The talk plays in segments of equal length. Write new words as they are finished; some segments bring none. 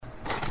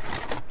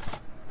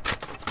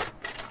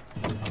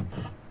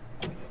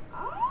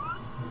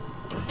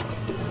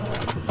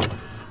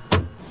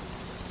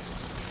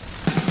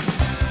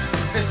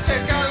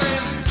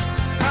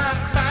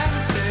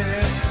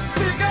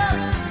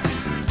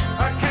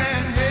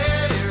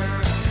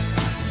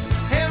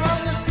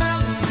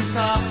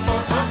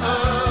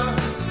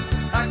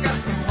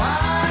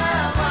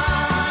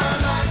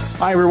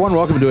Hi, everyone.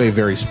 Welcome to a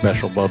very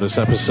special bonus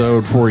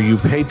episode for you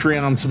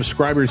Patreon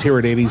subscribers here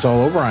at 80s All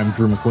Over. I'm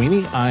Drew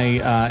McQueenie.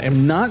 I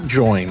am not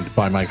joined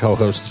by my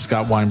co-host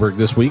Scott Weinberg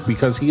this week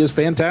because he is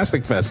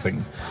fantastic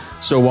festing.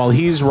 So while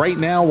he's right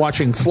now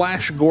watching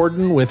Flash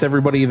Gordon with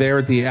everybody there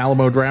at the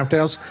Alamo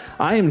Drafthouse,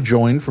 I am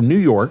joined from New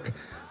York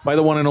by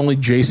the one and only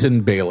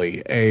Jason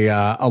Bailey,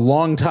 a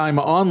longtime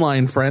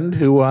online friend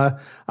who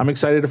I'm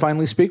excited to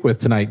finally speak with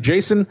tonight.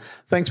 Jason,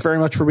 thanks very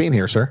much for being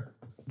here, sir.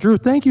 Drew,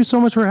 thank you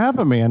so much for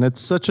having me, and it's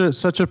such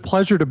a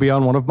pleasure to be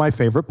on one of my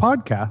favorite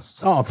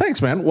podcasts. Oh,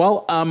 thanks, man.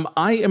 Well,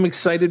 I am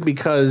excited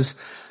because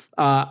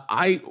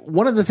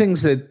one of the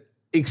things that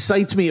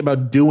excites me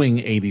about doing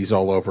 80s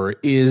All Over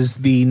is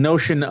the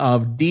notion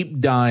of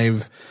deep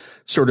dive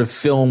sort of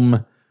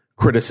film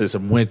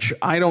criticism, which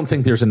I don't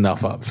think there's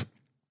enough of.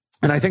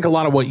 And I think a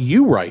lot of what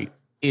you write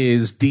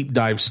is deep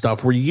dive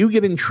stuff where you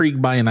get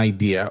intrigued by an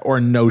idea or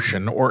a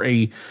notion or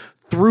a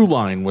through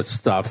line with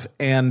stuff.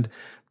 And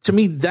to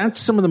me, that's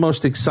some of the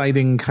most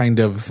exciting kind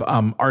of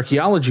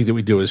archaeology that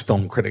we do as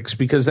film critics,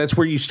 because that's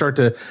where you start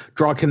to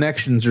draw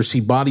connections or see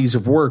bodies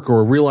of work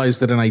or realize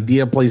that an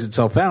idea plays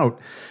itself out.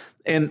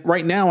 And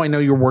right now, I know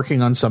you're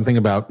working on something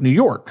about New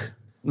York.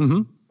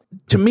 Mm-hmm.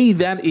 To me,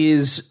 that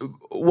is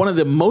one of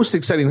the most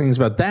exciting things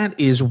about that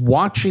is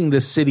watching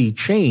the city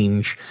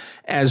change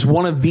as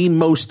one of the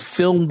most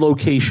filmed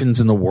locations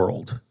in the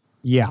world.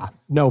 Yeah,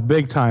 no,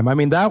 big time. I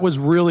mean, that was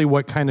really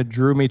what kind of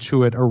drew me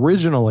to it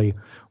originally,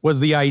 was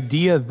the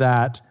idea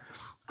that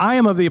I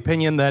am of the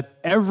opinion that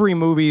every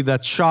movie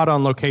that's shot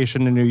on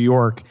location in New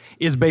York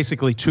is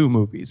basically two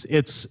movies.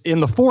 It's in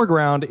the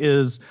foreground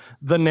is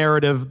the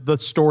narrative, the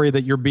story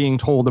that you're being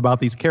told about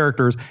these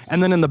characters.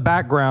 And then in the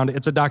background,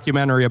 it's a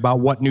documentary about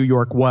what New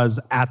York was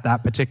at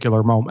that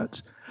particular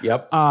moment.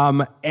 Yep.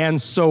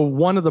 And so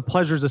one of the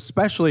pleasures,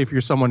 especially if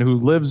you're someone who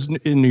lives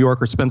in New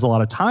York or spends a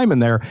lot of time in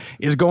there,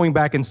 is going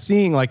back and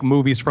seeing like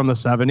movies from the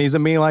 70s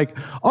and being like,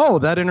 oh,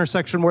 that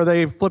intersection where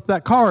they flipped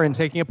that car and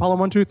taking Apollo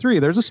 123,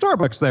 there's a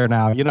Starbucks there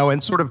now, you know,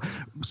 and sort of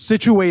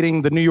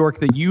situating the New York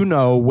that you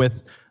know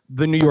with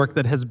the New York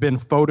that has been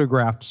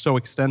photographed so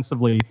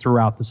extensively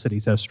throughout the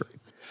city's history.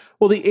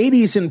 Well, the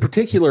 80s in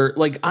particular,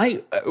 like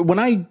when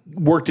I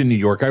worked in New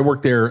York, I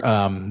worked there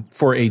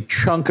for a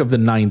chunk of the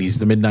 90s,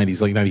 the mid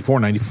 90s, like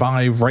 94,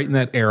 95, right in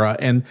that era.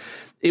 And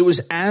it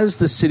was as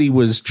the city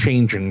was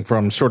changing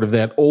from sort of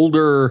that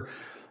older,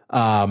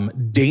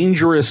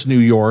 dangerous New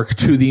York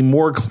to the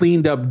more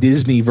cleaned up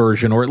Disney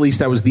version, or at least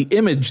that was the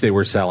image they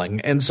were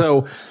selling. And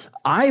so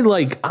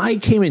I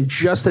came in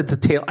just at the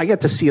tail. I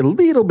got to see a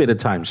little bit of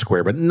Times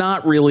Square, but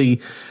not really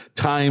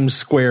Times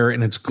Square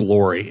in its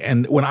glory.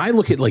 And when I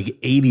look at like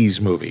 80s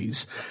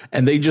movies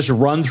and they just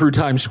run through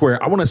Times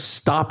Square, I want to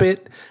stop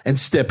it and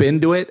step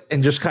into it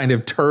and just kind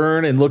of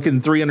turn and look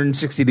in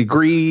 360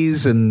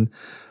 degrees. And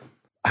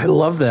I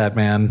love that,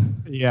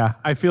 man. Yeah,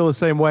 I feel the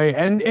same way.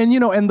 And you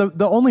know, and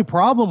the only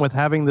problem with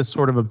having this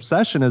sort of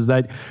obsession is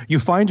that you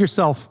find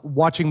yourself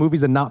watching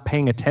movies and not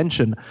paying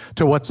attention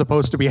to what's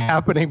supposed to be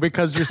happening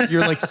because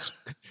you're like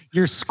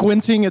you're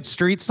squinting at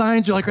street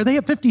signs. You're like, are they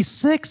at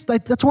 56?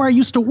 That's where I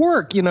used to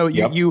work. You know,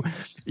 yep.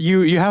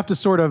 You have to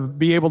sort of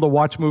be able to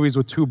watch movies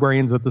with two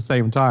brains at the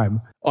same time.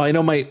 Oh, I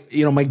know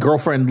my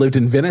girlfriend lived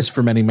in Venice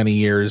for many, many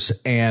years,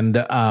 and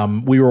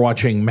we were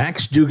watching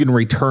Max Dugan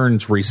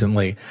Returns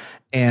recently.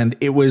 And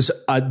it was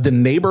the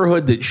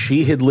neighborhood that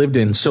she had lived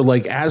in. So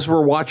like as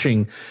we're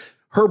watching,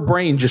 her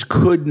brain just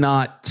could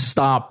not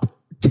stop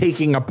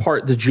taking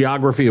apart the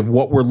geography of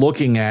what we're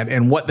looking at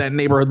and what that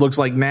neighborhood looks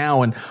like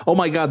now. And, oh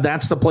my God,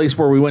 that's the place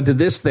where we went to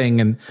this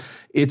thing. And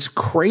it's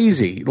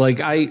crazy.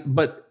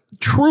 But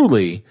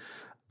truly,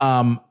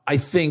 I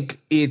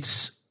think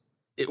it's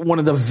one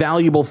of the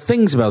valuable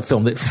things about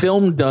film, that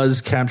film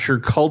does capture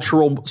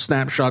cultural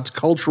snapshots,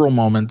 cultural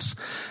moments.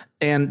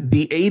 And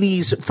the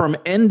 80s from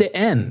end to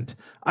end,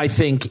 I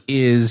think,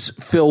 is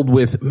filled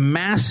with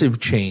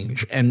massive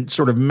change and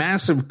sort of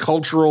massive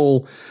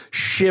cultural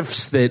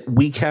shifts that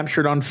we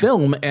captured on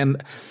film.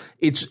 And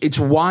it's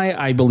why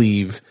I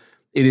believe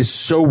it is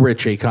so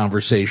rich a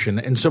conversation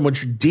and so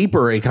much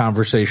deeper a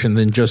conversation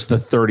than just the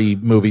 30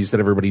 movies that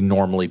everybody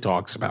normally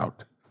talks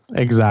about.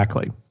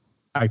 Exactly.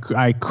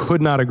 I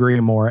could not agree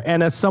more.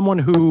 And as someone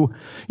who,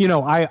 you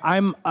know,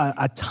 I'm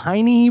a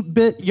tiny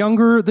bit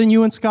younger than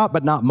you and Scott,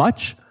 but not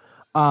much.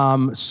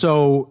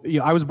 So you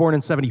know, I was born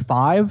in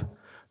 75.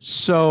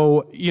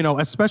 So, you know,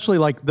 especially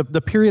like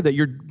the period that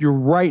you're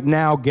right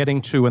now getting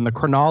to in the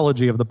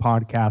chronology of the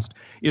podcast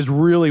is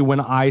really when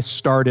I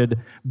started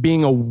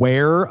being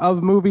aware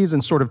of movies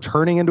and sort of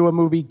turning into a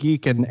movie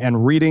geek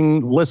and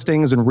reading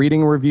listings and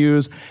reading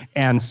reviews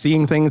and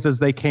seeing things as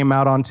they came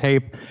out on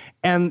tape.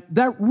 And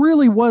that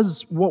really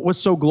was what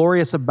was so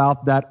glorious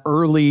about that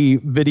early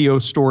video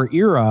store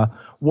era,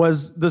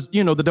 was the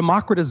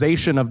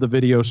democratization of the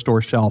video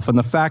store shelf and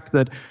the fact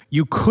that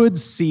you could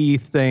see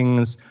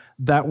things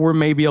that were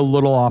maybe a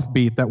little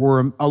offbeat, that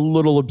were a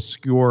little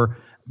obscure,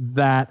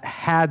 that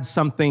had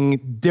something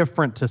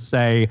different to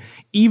say,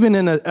 even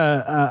in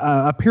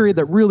a period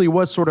that really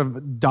was sort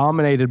of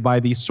dominated by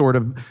these sort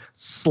of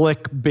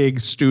slick, big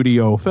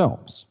studio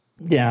films.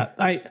 Yeah,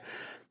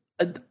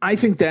 I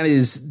think that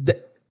is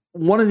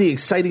one of the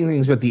exciting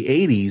things about the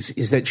 80s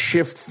is that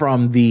shift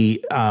from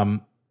the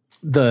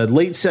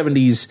late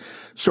 70s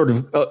sort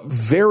of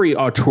very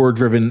auteur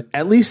driven,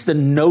 at least the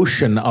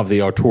notion of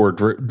the auteur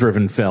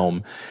driven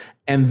film.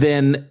 And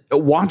then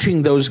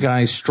watching those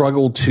guys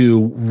struggle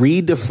to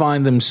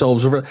redefine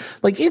themselves over,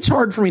 like, it's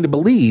hard for me to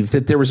believe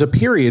that there was a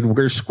period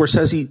where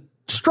Scorsese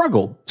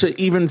struggled to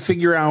even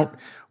figure out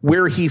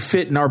where he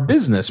fit in our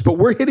business. But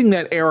we're hitting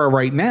that era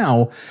right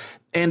now.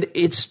 And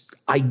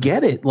I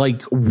get it.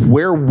 Like,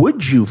 where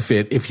would you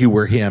fit if you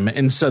were him?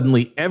 And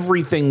suddenly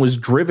everything was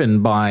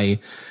driven by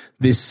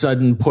this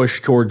sudden push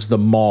towards the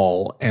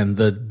mall and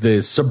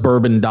the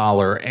suburban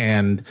dollar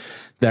and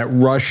that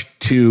rush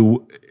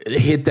to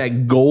hit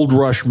that gold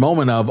rush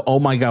moment of, oh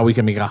my God, we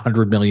can make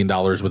 $100 million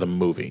with a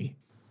movie.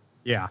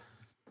 Yeah.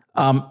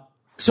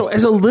 So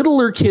as a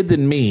littler kid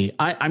than me,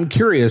 I'm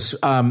curious,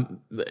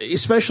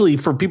 especially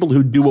for people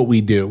who do what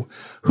we do,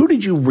 who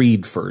did you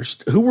read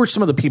first? Who were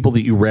some of the people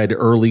that you read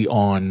early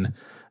on?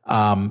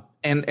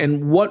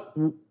 And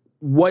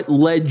what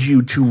led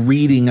you to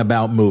reading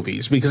about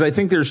movies? Because I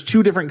think there's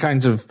two different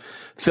kinds of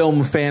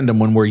film fandom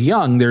when we're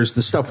young. There's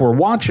the stuff we're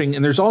watching,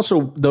 and there's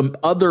also the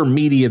other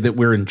media that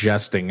we're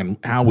ingesting and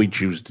how we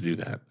choose to do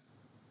that.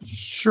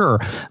 Sure.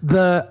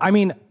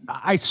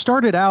 I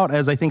started out,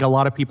 as I think a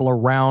lot of people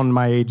around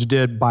my age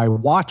did, by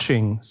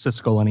watching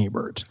Siskel and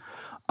Ebert.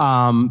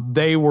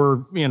 They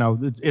were,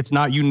 it's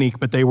not unique,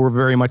 but they were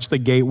very much the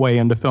gateway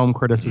into film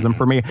criticism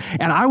for me.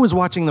 And I was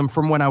watching them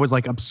from when I was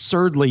like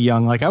absurdly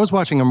young. Like I was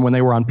watching them when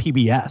they were on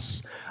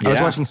PBS. I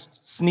was watching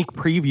sneak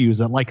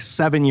previews at like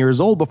 7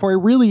 years old before I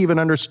really even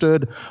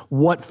understood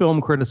what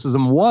film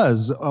criticism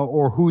was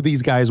or who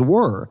these guys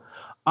were.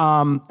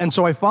 And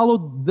so I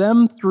followed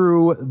them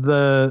through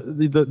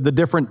the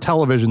different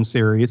television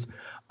series.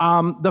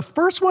 The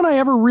first one I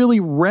ever really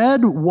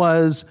read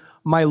was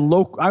my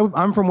local.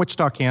 I'm from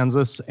Wichita,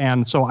 Kansas,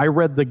 and so I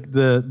read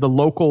the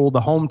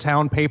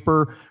hometown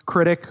paper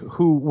critic,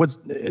 who was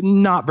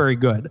not very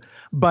good,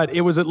 but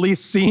it was at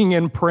least seeing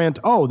in print,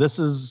 oh, this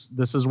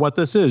is what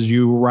this is.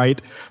 You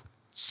write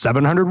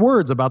 700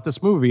 words about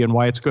this movie and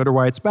why it's good or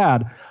why it's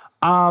bad.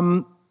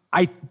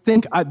 I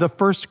think the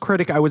first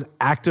critic I was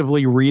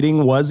actively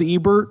reading was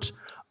Ebert,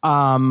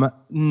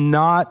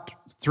 not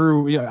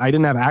through, I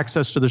didn't have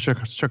access to the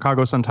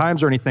Chicago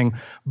Sun-Times or anything,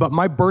 but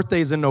my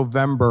birthday's in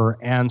November,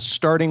 and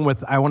starting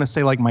with, I want to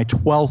say like my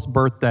 12th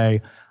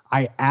birthday,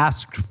 I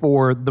asked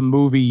for the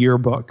movie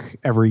yearbook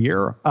every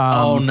year.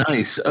 Oh,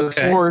 nice.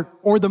 Okay.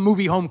 Or the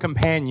movie Home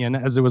Companion,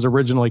 as it was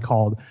originally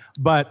called.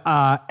 But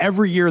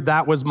every year,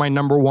 that was my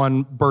number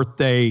one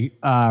birthday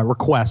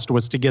request,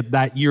 was to get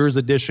that year's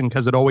edition,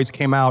 because it always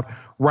came out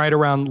right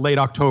around late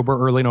October,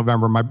 early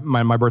November.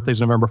 My birthday's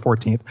November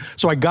 14th.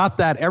 So I got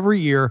that every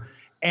year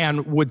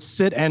and would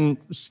sit and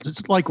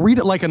like read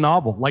it like a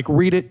novel, like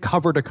read it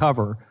cover to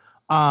cover.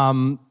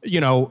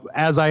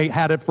 As I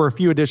had it for a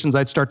few editions,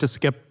 I'd start to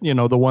skip,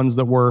 the ones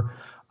that were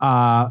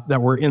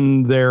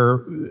in their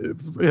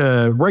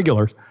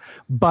regulars.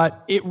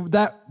 But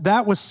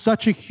that was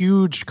such a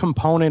huge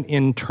component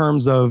in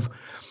terms of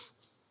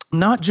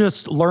not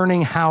just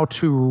learning how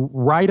to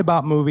write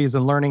about movies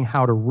and learning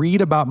how to read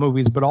about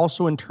movies, but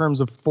also in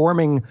terms of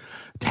forming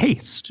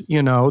taste.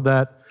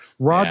 That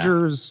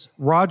Roger's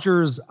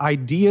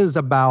ideas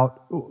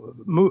about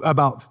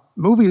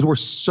movies were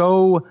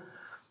so.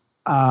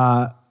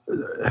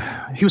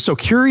 He was so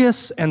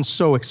curious and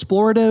so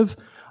explorative,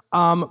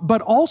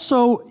 but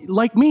also,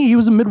 like me, he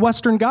was a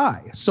Midwestern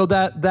guy. So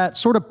that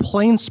sort of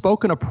plain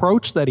spoken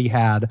approach that he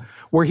had,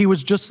 where he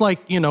was just like,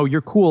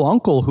 your cool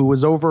uncle who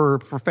was over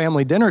for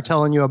family dinner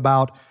telling you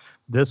about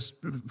this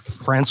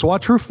Francois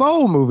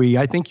Truffaut movie.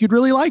 I think you'd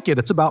really like it.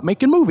 It's about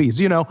making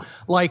movies,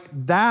 like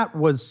that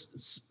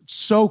was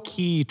so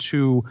key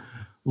to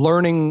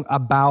learning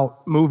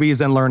about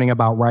movies and learning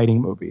about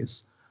writing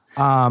movies.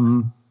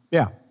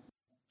 Yeah.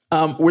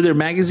 Were there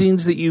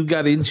magazines that you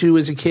got into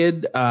as a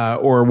kid,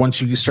 or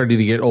once you started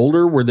to get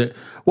older?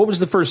 What was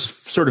the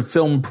first sort of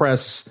film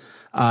press,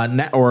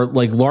 or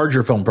like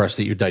larger film press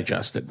that you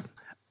digested?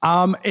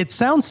 It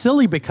sounds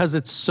silly because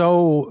it's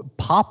so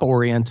pop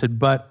oriented,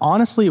 but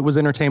honestly, it was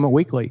Entertainment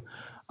Weekly.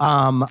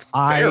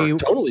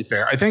 Totally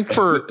fair. I think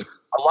for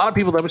a lot of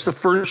people, that was the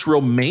first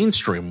real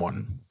mainstream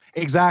one.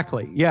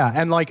 Exactly. Yeah.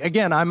 And like,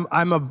 again,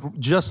 I'm of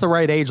just the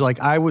right age. Like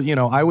I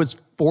was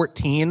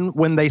 14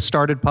 when they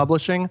started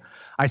publishing.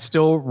 I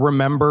still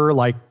remember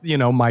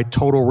my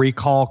Total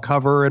Recall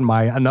cover and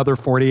my Another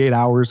 48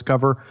 Hours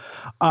cover.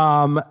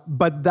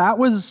 But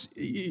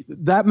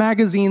that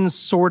magazine's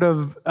sort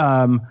of,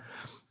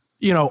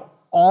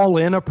 all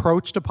in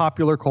approach to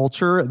popular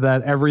culture,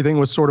 that everything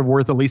was sort of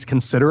worth at least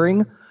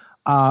considering,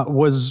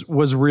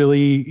 was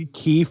really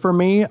key for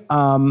me.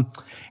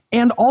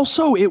 And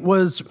also it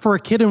was, for a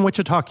kid in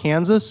Wichita,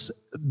 Kansas,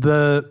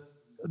 the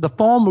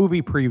fall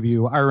movie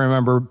preview, I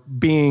remember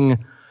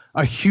being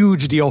a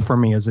huge deal for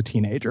me as a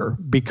teenager,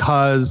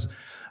 because,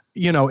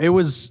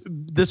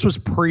 this was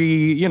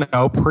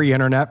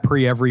pre-internet,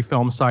 every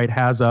film site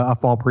has a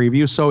fall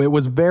preview. So it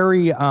was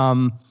very,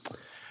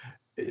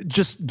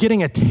 just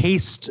getting a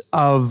taste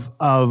of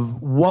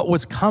what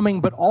was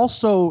coming, but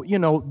also,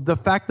 the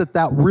fact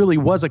that really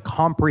was a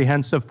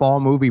comprehensive fall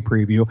movie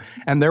preview.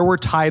 And there were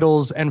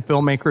titles and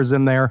filmmakers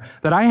in there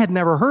that I had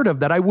never heard of,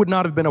 that I would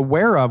not have been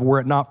aware of were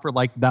it not for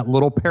like that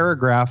little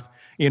paragraph,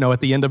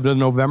 at the end of the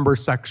November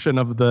section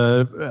of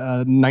the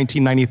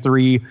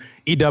 1993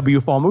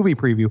 EW fall movie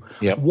preview.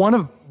 Yep.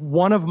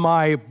 One of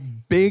my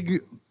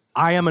big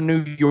I am a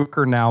New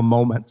Yorker now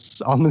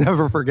moments. I'll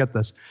never forget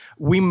this.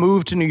 We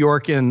moved to New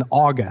York in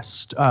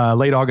August,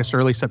 late August,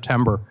 early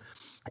September.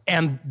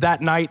 And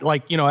that night,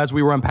 as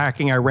we were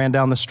unpacking, I ran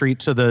down the street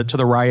to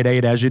the Rite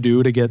Aid, as you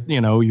do, to get,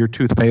 your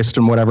toothpaste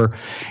and whatever.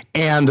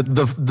 And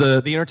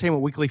the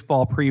Entertainment Weekly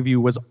fall preview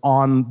was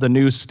on the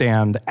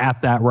newsstand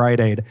at that Rite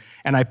Aid.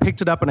 And I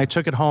picked it up and I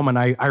took it home. And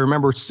I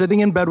remember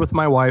sitting in bed with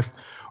my wife,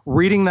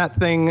 reading that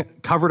thing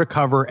cover to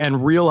cover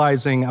and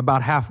realizing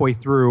about halfway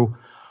through,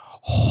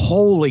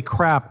 holy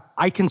crap,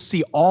 I can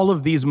see all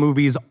of these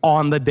movies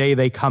on the day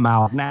they come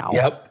out now.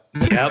 Yep.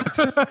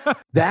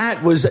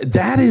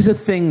 That is a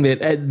thing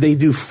that they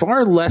do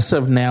far less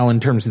of now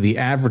in terms of the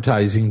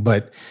advertising,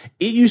 but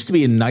it used to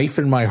be a knife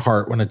in my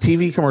heart when a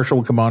TV commercial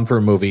would come on for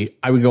a movie.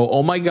 I would go,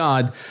 oh my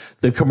God,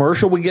 the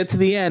commercial would get to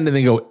the end and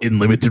they go, in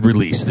limited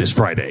release this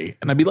Friday.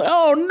 And I'd be like,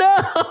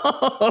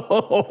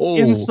 oh no.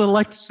 In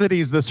select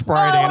cities this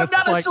Friday. Oh, and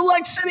it's not a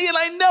select city and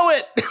I know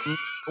it.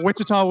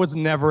 Wichita was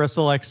never a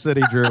select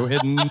city, Drew.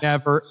 It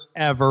never,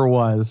 ever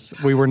was.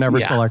 We were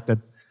never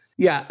selected.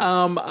 Yeah,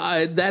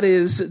 the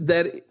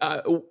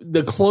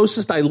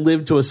closest I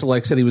lived to a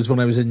select city was when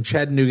I was in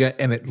Chattanooga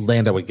and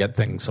Atlanta would get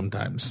things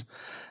sometimes.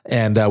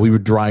 And we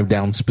would drive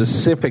down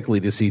specifically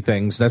to see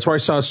things. That's where I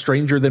saw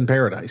Stranger Than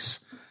Paradise,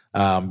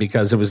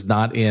 because it was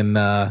not in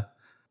not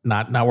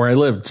where I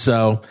lived.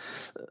 So,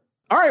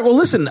 all right, well,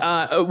 listen,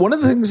 one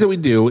of the things that we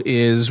do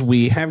is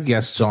we have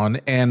guests on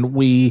and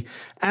we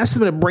ask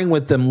them to bring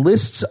with them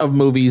lists of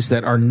movies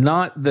that are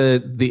not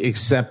the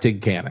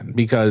accepted canon,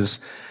 because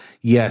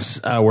yes,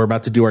 we're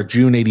about to do our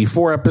June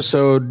 84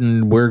 episode,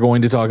 and we're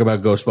going to talk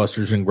about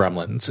Ghostbusters and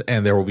Gremlins,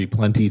 and there will be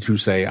plenty to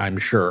say, I'm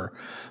sure.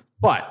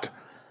 But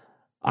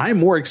I'm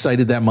more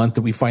excited that month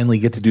that we finally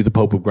get to do the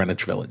Pope of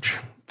Greenwich Village.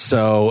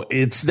 So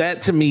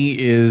that to me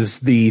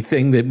is the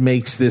thing that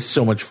makes this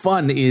so much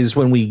fun, is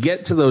when we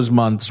get to those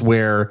months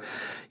where,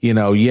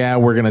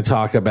 we're going to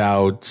talk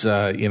about,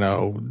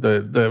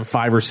 the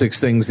 5 or 6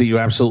 things that you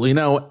absolutely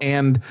know.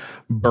 And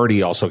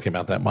Birdie also came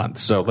out that month.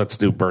 So let's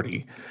do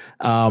Birdie.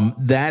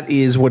 That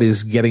is what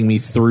is getting me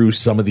through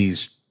some of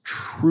these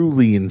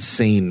truly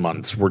insane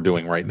months we're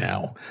doing right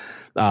now,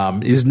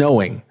 is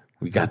knowing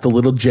we got the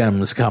little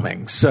gems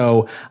coming.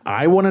 So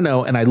I want to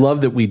know, and I love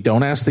that we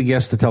don't ask the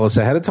guests to tell us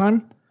ahead of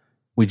time.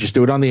 We just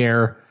do it on the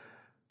air.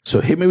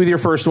 So hit me with your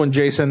first one,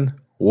 Jason.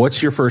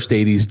 What's your first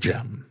 80s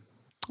gem?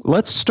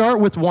 Let's start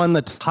with one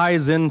that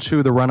ties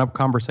into the run-up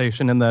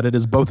conversation, in that it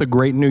is both a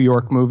great New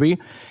York movie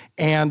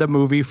and a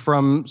movie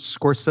from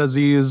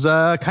Scorsese's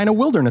kind of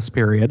wilderness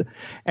period,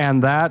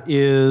 and that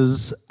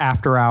is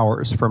After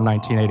Hours from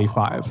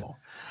 1985.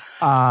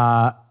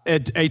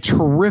 A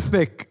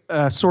terrific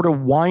sort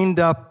of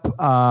wind-up,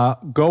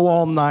 go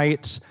all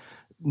night.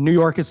 New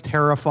York is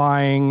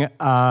terrifying.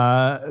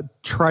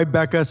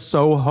 Tribeca,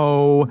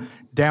 Soho,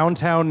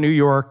 downtown New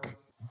York,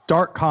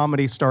 dark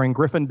comedy starring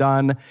Griffin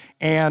Dunne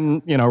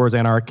and,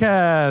 Rosanna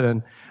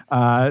Arquette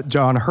and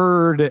John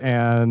Hurd,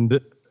 and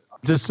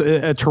just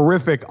a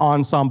terrific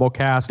ensemble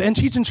cast. And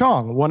Cheech and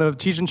Chong, one of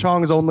Cheech and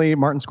Chong's only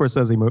Martin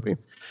Scorsese movie.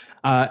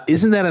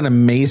 Isn't that an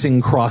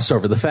amazing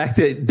crossover? The fact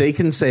that they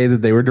can say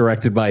that they were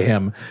directed by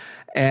him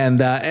and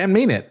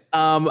mean it.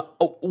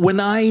 When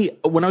I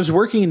was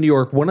working in New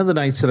York, one of the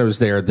nights that I was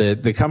there,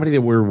 the company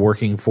that we were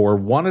working for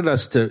wanted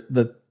us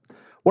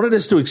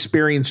to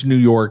experience New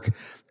York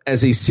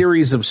as a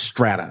series of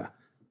strata,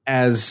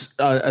 as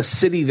a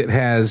city that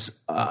has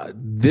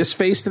this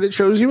face that it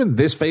shows you, and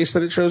this face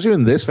that it shows you,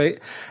 and this face.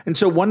 And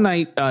so one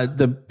night,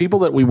 the people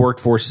that we worked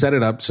for set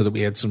it up so that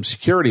we had some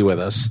security with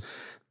us.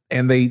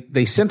 And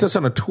they sent us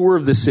on a tour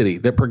of the city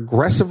that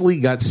progressively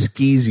got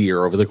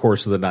skeezier over the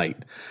course of the night,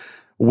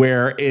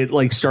 where it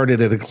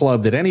started at a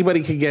club that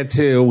anybody could get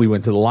to. We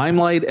went to the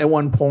Limelight at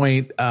one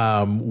point.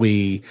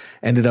 We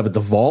ended up at the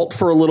Vault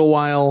for a little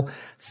while.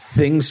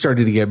 Things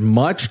started to get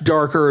much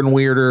darker and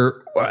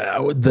weirder.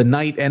 The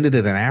night ended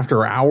at an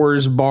After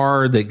Hours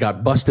bar that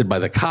got busted by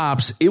the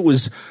cops. It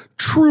was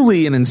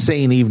truly an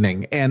insane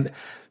evening. And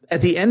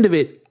at the end of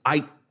it,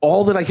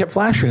 all that I kept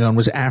flashing on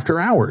was After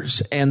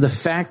Hours, and the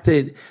fact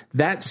that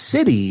that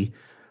city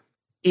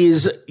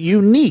is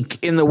unique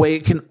in the way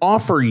it can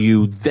offer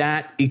you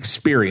that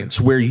experience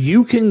where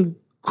you can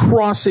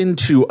cross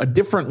into a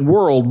different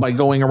world by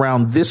going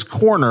around this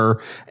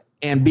corner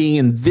and being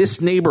in this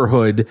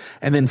neighborhood,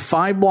 and then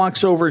 5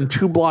 blocks over and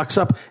 2 blocks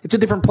up, it's a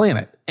different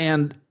planet.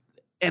 And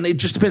it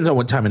just depends on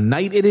what time of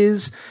night it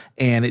is,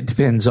 and it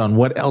depends on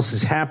what else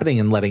is happening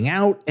and letting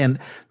out. And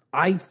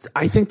I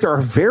think there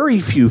are very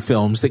few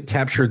films that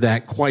capture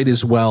that quite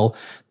as well.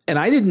 And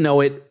I didn't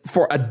know it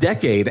for a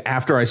decade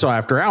after I saw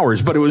After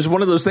Hours, but it was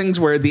one of those things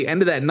where at the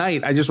end of that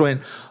night, I just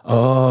went,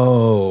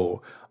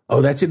 oh,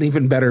 Oh, that's an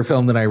even better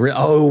film than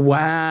oh,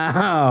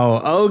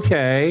 wow.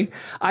 Okay.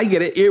 I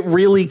get it. It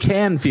really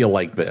can feel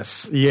like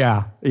this.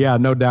 Yeah,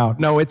 no doubt.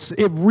 No, it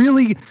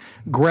really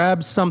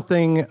grabs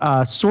something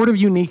sort of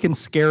unique and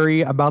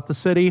scary about the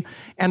city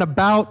and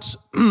about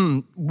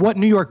what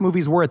New York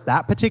movies were at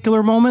that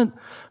particular moment.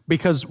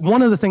 Because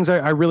one of the things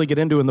I really get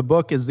into in the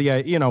book is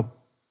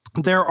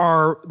there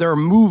are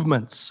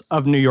movements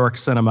of New York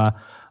cinema,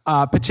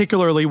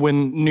 particularly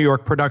when New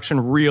York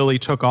production really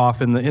took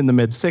off in the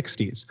mid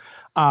 60s.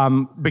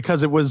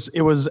 Because it was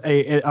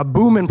a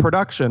boom in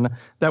production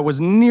that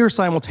was near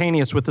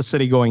simultaneous with the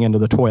city going into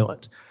the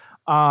toilet.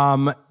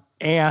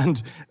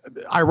 And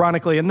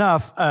ironically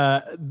enough,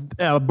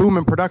 a boom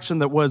in production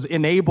that was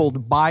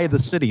enabled by the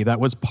city,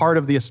 that was part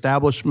of the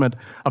establishment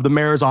of the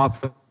mayor's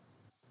office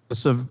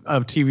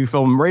of TV,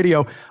 film, and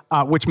radio,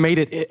 which made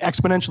it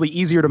exponentially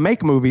easier to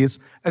make movies.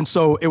 And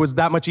so it was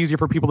that much easier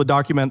for people to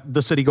document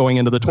the city going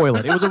into the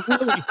toilet.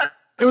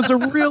 It was a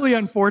really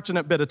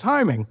unfortunate bit of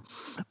timing.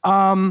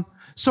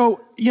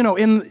 So,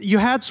 you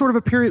had sort of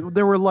a period,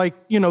 there were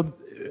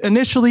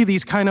initially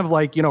these kind of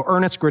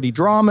earnest, gritty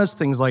dramas,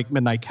 things like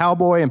Midnight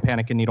Cowboy and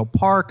Panic in Needle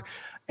Park,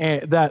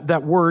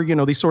 that were,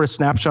 these sort of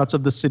snapshots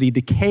of the city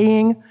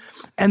decaying.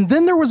 And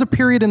then there was a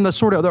period in the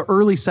sort of the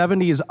early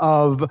 70s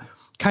of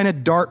kind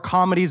of dark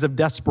comedies of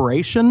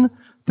desperation,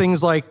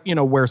 things like,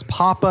 Where's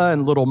Papa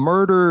and Little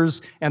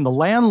Murders and The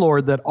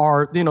Landlord that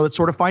are, that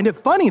sort of find it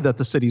funny that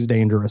the city's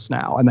dangerous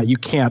now and that you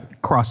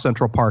can't cross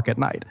Central Park at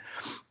night.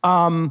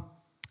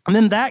 And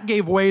then that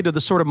gave way to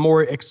the sort of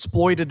more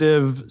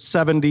exploitative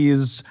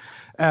 70s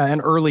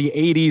and early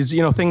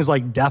 80s, things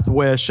like Death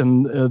Wish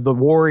and The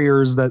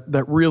Warriors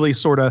that really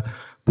sort of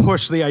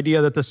push the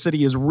idea that the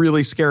city is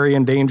really scary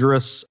and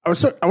dangerous. I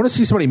want to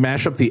see somebody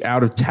mash up the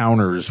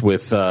Out-of-Towners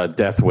with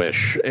Death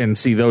Wish and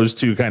see those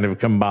two kind of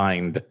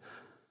combined.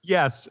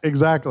 Yes,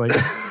 exactly.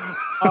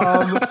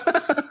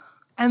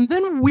 And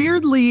then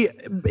weirdly,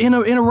 in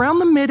around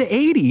the mid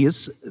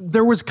 80s,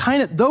 there was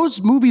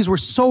those movies were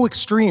so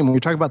extreme. When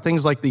you talk about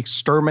things like The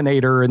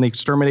Exterminator and The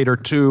Exterminator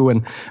 2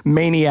 and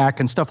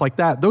Maniac and stuff like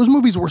that, those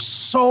movies were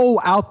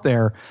so out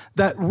there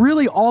that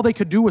really all they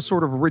could do was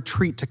sort of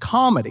retreat to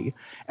comedy.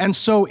 And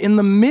so in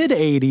the mid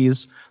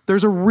 80s,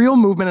 there's a real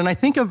movement, and I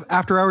think of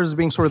After Hours as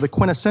being sort of the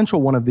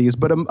quintessential one of these,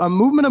 but a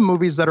movement of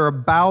movies that are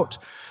about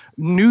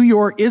New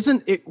York.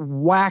 Isn't it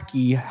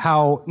wacky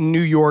how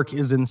New York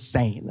is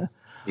insane?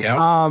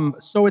 Yeah.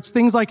 So it's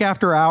things like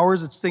After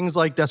Hours. It's things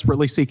like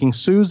Desperately Seeking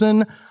Susan,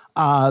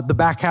 the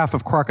back half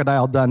of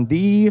Crocodile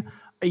Dundee,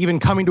 even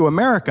Coming to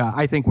America,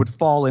 I think would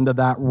fall into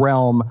that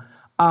realm.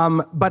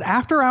 But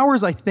After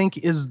Hours, I think,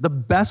 is the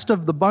best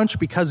of the bunch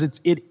because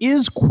it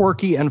is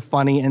quirky and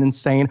funny and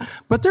insane,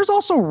 but there's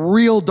also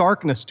real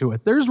darkness to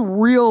it. There's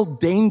real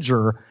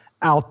danger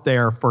out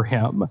there for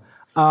him.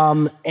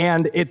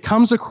 And it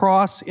comes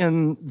across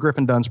in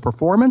Griffin Dunn's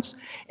performance,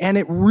 and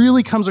it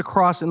really comes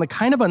across in the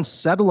kind of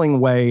unsettling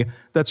way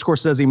that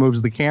Scorsese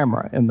moves the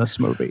camera in this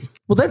movie.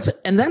 Well, that's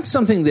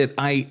something that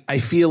I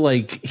feel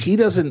like he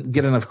doesn't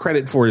get enough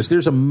credit for. Is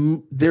there's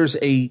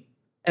an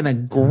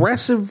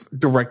aggressive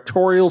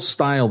directorial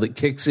style that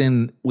kicks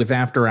in with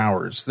After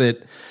Hours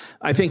that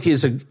I think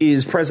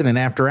is present in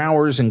After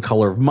Hours and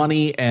Color of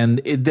Money, and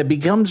that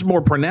becomes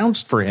more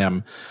pronounced for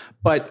him.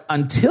 But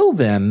until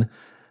then,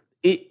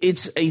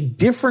 it's a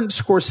different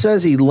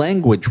Scorsese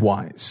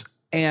language-wise,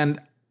 and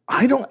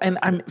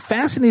I'm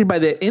fascinated by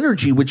that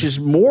energy, which is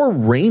more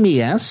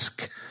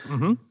Raimi-esque,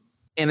 and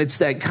it's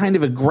that kind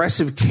of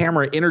aggressive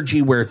camera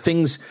energy where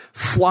things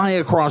fly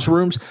across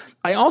rooms.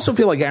 I also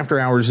feel like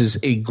After Hours is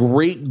a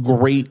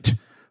great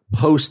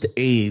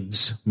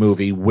post-AIDS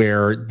movie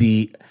where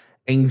the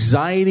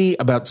anxiety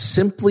about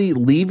simply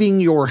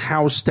leaving your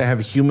house to have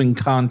human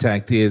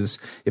contact is,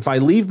 if I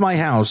leave my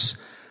house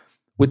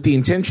with the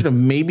intention of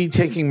maybe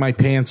taking my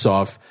pants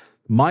off,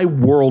 my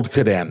world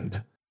could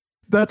end.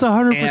 That's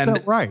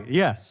 100% right.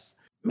 Yes.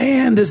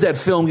 Man, does that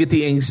film get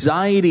the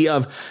anxiety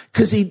of,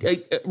 because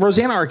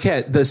Rosanna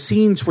Arquette, the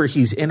scenes where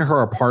he's in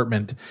her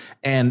apartment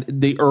and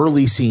the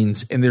early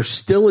scenes, and there's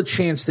still a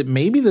chance that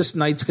maybe this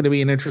night's going to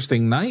be an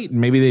interesting night.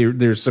 Maybe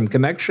there's some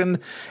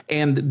connection,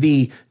 and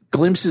the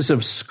glimpses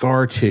of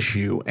scar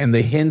tissue and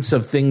the hints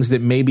of things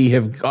that maybe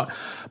have got,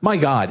 my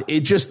God,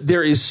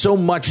 there is so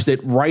much that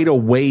right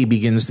away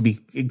begins to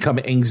become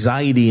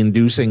anxiety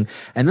inducing.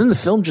 And then the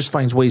film just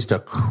finds ways to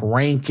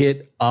crank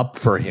it up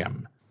for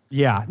him.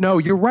 Yeah, no,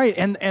 you're right.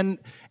 And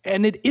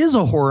it is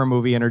a horror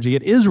movie energy.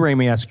 It is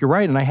Raimi-esque. You're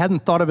right. And I hadn't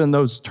thought of it in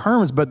those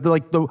terms, but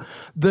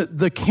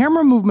the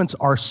camera movements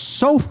are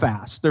so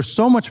fast. They're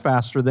so much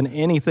faster than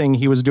anything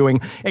he was doing,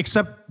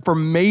 except for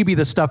maybe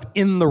the stuff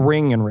in the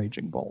ring in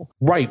Raging Bull.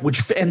 Right.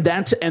 And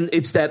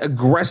it's that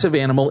aggressive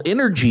animal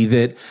energy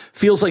that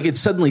feels like it's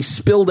suddenly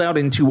spilled out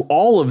into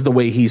all of the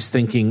way he's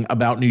thinking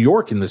about New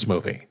York in this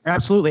movie.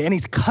 Absolutely. And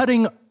he's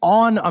cutting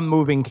on a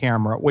moving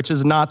camera, which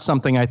is not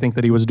something I think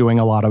that he was doing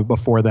a lot of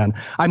before then.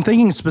 I'm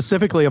thinking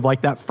specifically of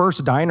like that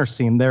first diner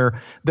scene there.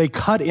 They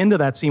cut into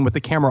that scene with the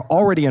camera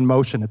already in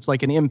motion. It's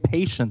like an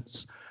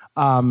impatience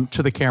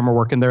to the camera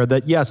work in there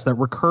that, yes, that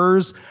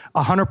recurs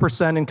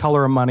 100% in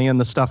Color of Money and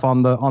the stuff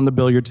on the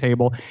billiard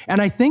table.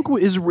 And I think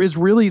is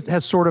really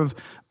has sort of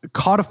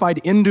codified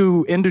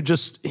into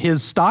just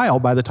his style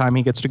by the time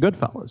he gets to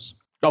Goodfellas.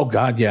 Oh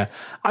God, yeah.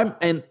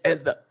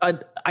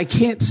 I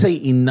can't say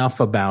enough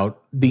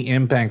about the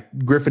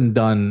impact Griffin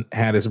Dunne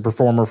had as a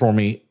performer for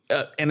me,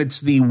 and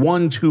it's the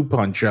 1-2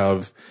 punch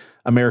of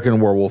American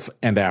Werewolf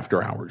and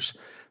After Hours,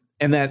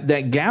 and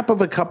that gap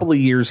of a couple of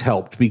years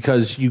helped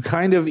because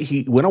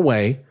he went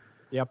away.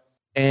 Yep.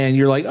 And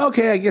you're like,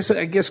 okay, I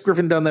guess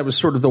Griffin Dunne, that was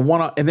sort of the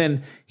one, and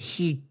then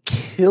he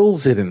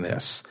kills it in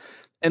this,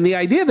 and the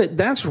idea that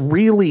that's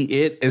really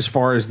it as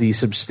far as the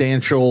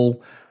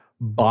substantial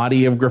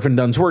body of Griffin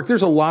Dunne's work.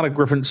 There's a lot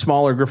of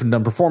smaller Griffin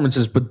Dunne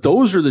performances, but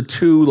those are the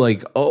two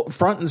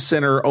front and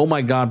center, oh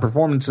my God,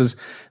 performances.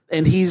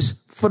 And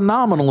he's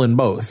phenomenal in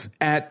both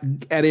at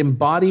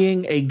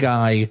embodying a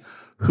guy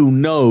who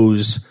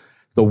knows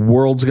the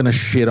world's going to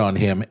shit on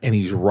him. And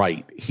he's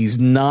right. He's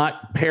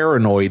not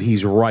paranoid.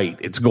 He's right.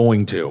 It's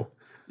going to.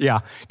 Yeah.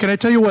 Can I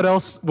tell you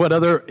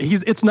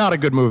it's not a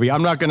good movie.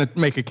 I'm not going to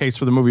make a case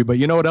for the movie, but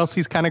you know what else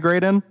he's kind of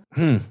great in?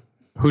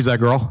 Who's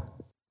That Girl?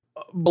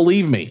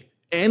 Believe me.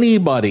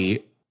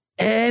 Anybody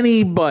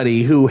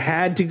who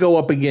had to go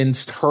up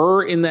against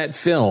her in that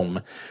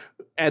film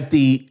at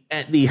the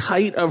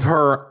height of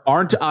her,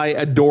 aren't I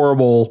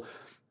adorable?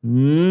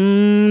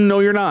 No,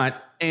 you're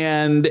not.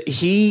 And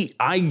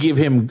I give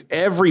him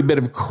every bit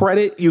of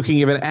credit you can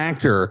give an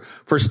actor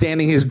for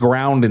standing his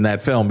ground in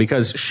that film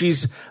because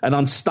she's an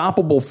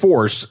unstoppable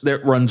force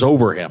that runs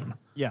over him.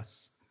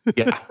 Yes.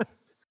 Yeah.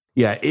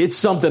 Yeah, it's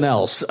something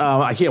else.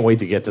 I can't wait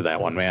to get to that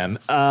one, man.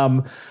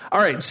 All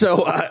right,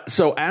 so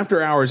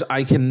After Hours,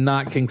 I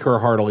cannot concur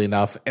heartily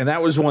enough, and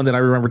that was one that I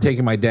remember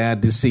taking my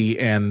dad to see.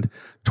 And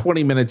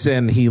 20 minutes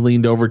in, he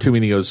leaned over to me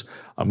and he goes,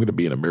 "I'm going to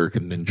be an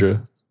American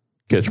ninja.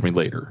 Catch me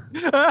later."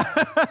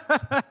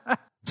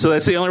 So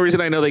that's the only reason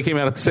I know they came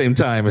out at the same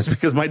time is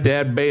because my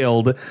dad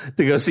bailed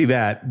to go see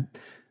that.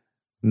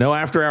 No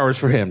After Hours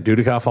for him.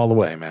 Dudikoff all the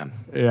way, man.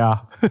 Yeah.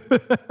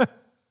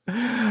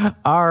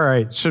 All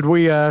right. Should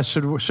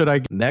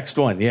I? Next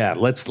one. Yeah.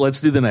 Let's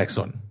do the next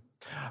one.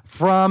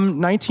 From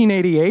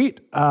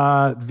 1988,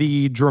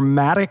 the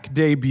dramatic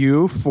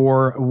debut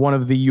for one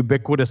of the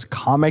ubiquitous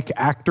comic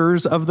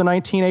actors of the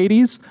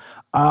 1980s,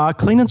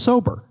 Clean and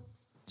Sober,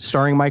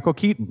 starring Michael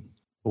Keaton.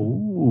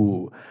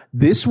 Ooh,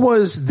 this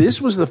was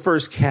the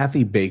first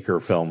Kathy Baker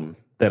film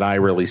that I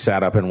really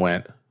sat up and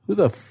went, "Who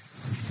the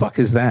fuck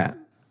is that?"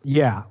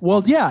 Yeah.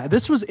 Well, yeah,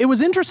 it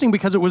was interesting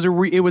because it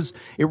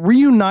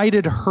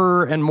reunited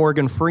her and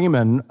Morgan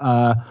Freeman.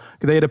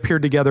 They had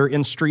appeared together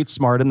in Street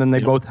Smart, and then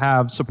they both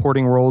have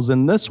supporting roles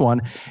in this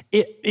one.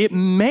 It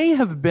may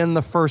have been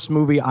the first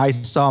movie I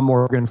saw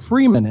Morgan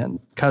Freeman in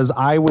because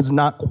I was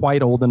not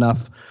quite old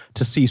enough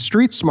to see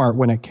Street Smart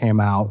when it came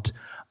out.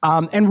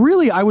 And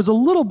really, I was a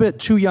little bit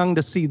too young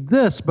to see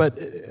this, but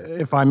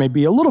if I may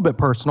be a little bit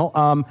personal,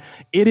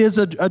 it is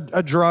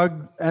a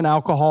drug and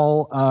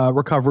alcohol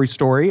recovery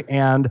story.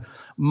 And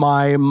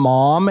my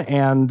mom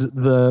and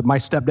my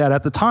stepdad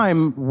at the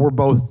time were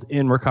both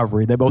in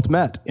recovery. They both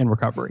met in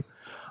recovery.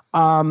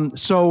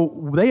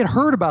 So they had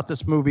heard about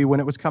this movie when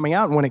it was coming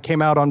out. And when it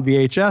came out on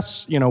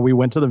VHS, we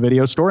went to the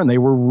video store and they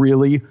were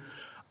really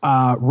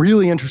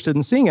interested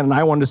in seeing it. And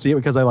I wanted to see it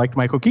because I liked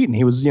Michael Keaton.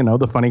 He was,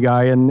 the funny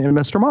guy in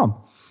Mr. Mom.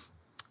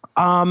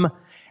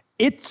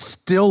 It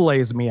still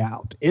lays me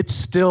out. It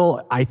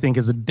still, I think,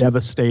 is a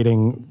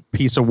devastating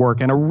piece of work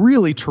and a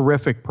really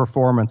terrific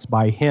performance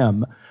by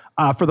him.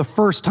 For the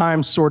first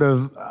time, sort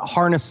of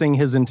harnessing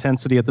his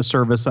intensity at the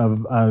service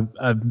of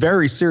a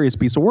very serious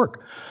piece of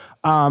work.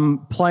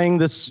 Playing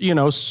this,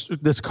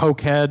 this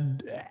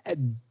cokehead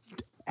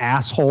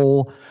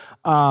asshole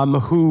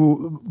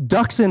who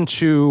ducks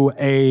into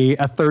a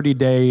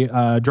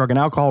 30-day drug and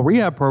alcohol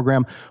rehab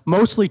program,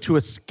 mostly to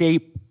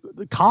escape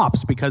the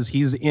cops because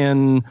he's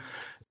in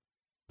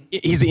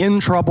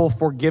trouble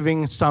for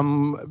giving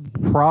some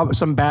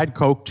bad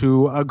coke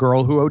to a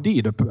girl who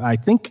OD'd. I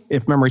think,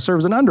 if memory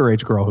serves, an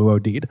underage girl who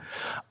OD'd.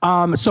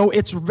 So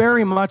it's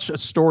very much a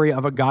story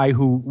of a guy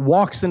who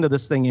walks into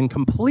this thing in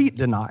complete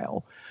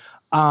denial,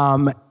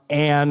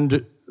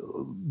 and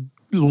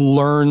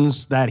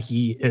learns that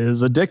he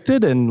is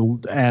addicted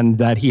and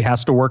that he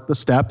has to work the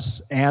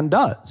steps and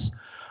does.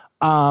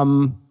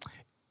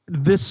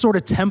 This sort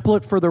of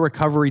template for the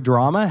recovery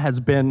drama has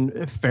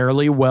been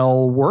fairly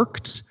well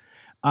worked,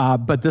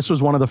 but this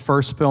was one of the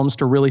first films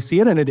to really see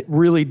it. And it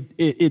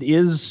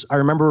is, I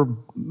remember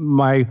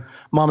my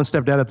mom and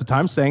stepdad at the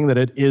time saying that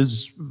it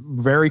is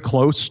very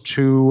close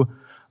to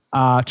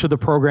the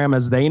program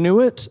as they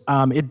knew it.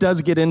 It does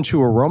get into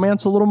a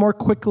romance a little more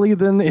quickly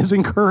than is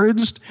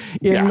encouraged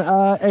in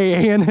AA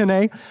and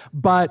NA,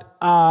 but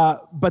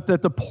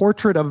that the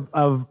portrait of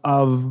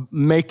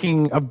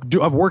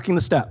working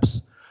the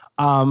steps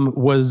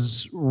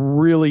was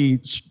really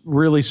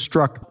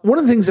struck. One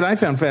of the things that I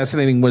found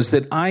fascinating was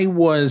that I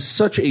was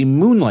such a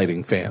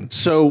Moonlighting fan.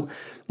 So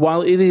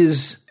while it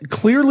is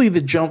clearly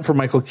the jump for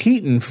Michael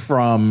Keaton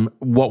from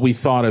what we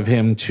thought of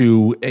him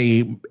to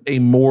a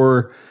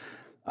more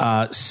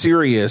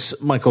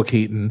serious Michael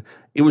Keaton,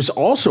 it was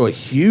also a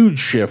huge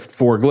shift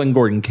for Glenn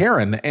Gordon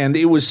Caron. And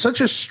it was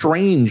such a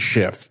strange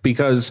shift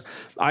because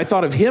I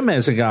thought of him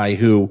as a guy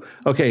who,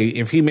 okay,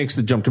 if he makes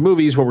the jump to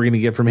movies, what we're going to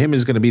get from him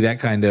is going to be that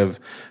kind of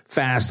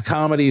fast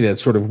comedy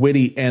that's sort of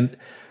witty. And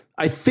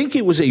I think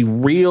it was a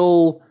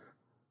real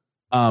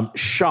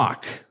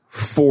shock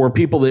for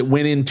people that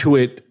went into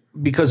it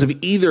because of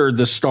either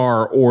the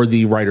star or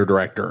the writer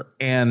director.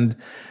 And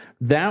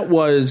that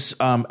was,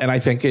 and I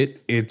think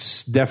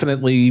it's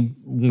definitely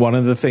one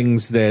of the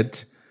things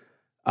that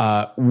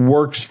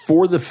works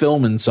for the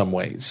film in some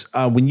ways.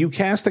 When you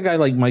cast a guy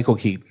like Michael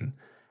Keaton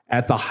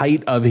at the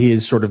height of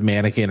his sort of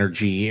manic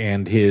energy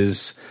and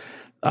his,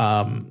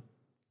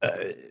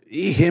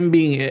 him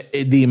being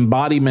the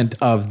embodiment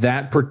of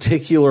that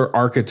particular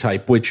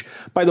archetype, which,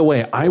 by the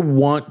way, I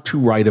want to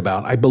write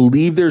about. I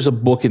believe there's a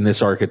book in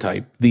this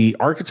archetype, the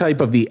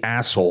archetype of the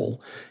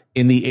asshole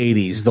in the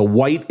 80s, the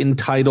white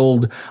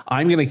entitled,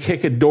 I'm going to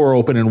kick a door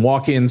open and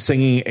walk in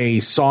singing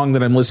a song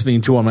that I'm listening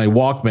to on my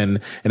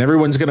Walkman, and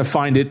everyone's going to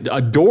find it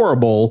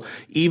adorable,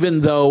 even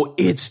though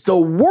it's the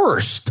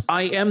worst.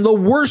 I am the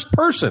worst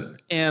person.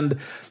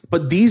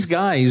 But these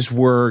guys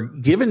were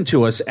given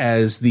to us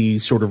as the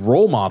sort of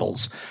role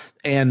models.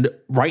 And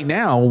right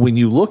now, when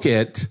you look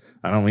at,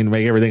 I don't mean to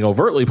make everything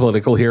overtly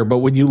political here, but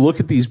when you look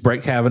at these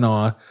Brett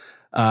Kavanaugh,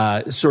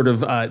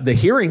 the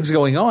hearings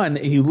going on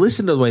and you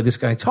listen to the way this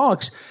guy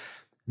talks,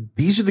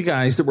 these are the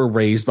guys that were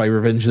raised by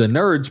Revenge of the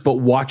Nerds, but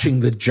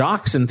watching the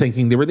jocks and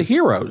thinking they were the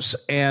heroes.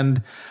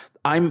 And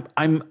I'm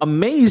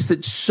amazed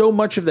that so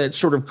much of that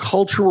sort of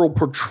cultural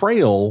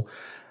portrayal,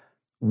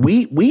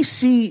 we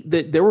see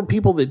that there were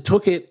people that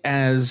took it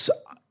as,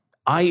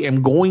 I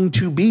am going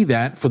to be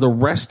that for the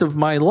rest of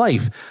my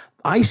life.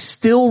 I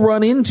still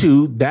run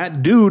into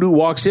that dude who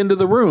walks into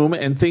the room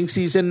and thinks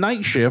he's in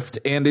Night Shift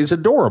and is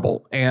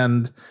adorable.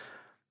 And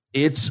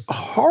it's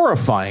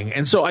horrifying.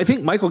 And so I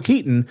think Michael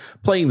Keaton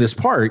playing this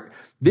part,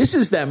 this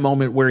is that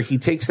moment where he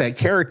takes that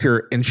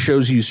character and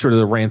shows you sort of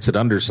the rancid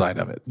underside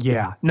of it.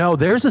 Yeah, no,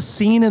 there's a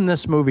scene in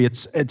this movie.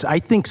 It's I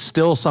think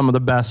still some of the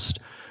best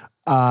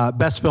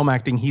film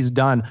acting he's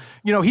done.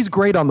 You know, he's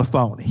great on the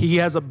phone. He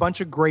has a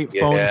bunch of great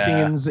phone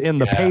scenes in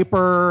the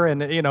paper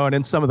and, you know, and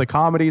in some of the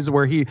comedies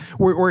where he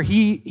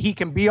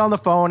can be on the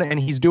phone and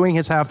he's doing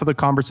his half of the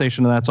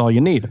conversation and that's all you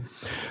need.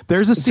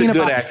 There's a scene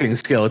about acting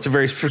skill. It's a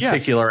very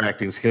particular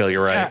acting skill.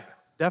 You're right. Yeah,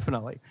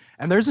 definitely.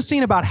 And there's a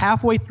scene about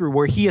halfway through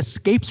where he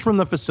escapes from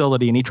the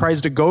facility and he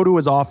tries to go to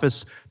his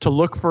office to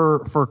look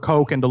for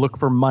coke and to look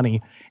for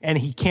money, and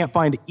he can't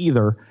find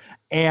either.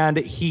 And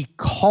he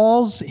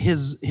calls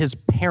his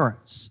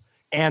parents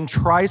and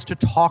tries to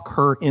talk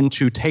her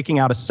into taking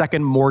out a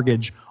second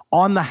mortgage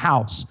on the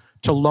house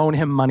to loan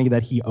him money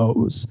that he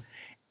owes.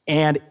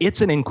 And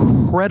it's an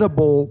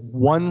incredible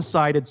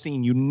one-sided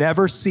scene. You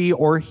never see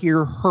or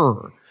hear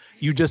her.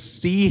 You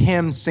just see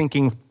him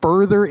sinking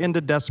further into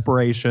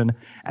desperation.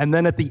 And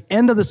then at the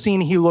end of the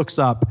scene, he looks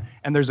up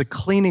and there's a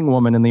cleaning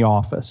woman in the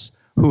office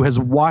who has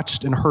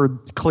watched and heard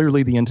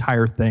clearly the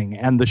entire thing,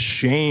 and the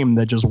shame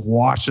that just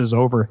washes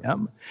over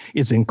him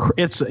is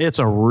it's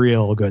a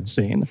real good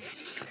scene.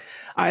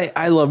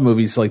 I love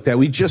movies like that.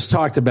 We just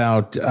talked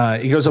about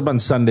it goes up on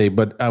Sunday,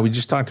 but we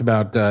just talked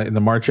about in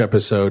the March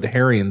episode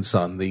Harry and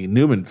Son, the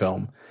Newman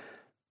film,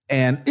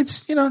 and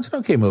it's an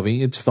okay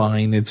movie. It's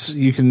fine.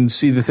 You can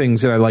see the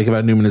things that I like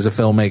about Newman as a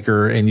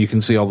filmmaker, and you can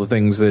see all the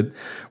things that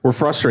were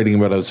frustrating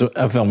about as a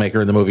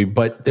filmmaker in the movie.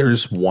 But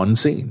there's one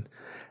scene.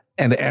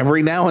 And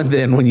every now and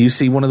then when you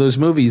see one of those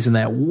movies and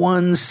that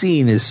one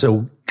scene is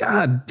so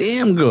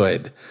goddamn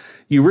good,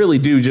 you really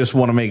do just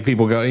want to make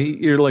people go,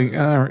 you're like,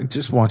 all right,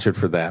 just watch it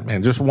for that,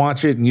 man. Just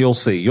watch it and you'll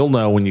see. You'll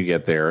know when you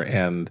get there.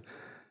 And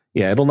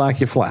yeah, it'll knock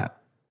you flat.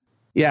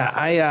 Yeah,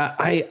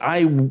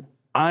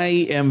 I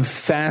am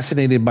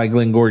fascinated by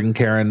Glenn Gordon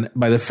Caron,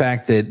 by the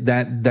fact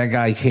that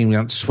guy came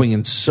out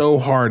swinging so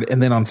hard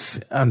and then on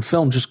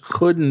film just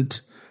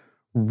couldn't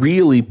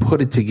really put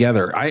it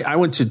together. I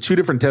went to 2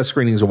 different test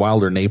screenings of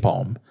Wilder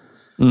Napalm.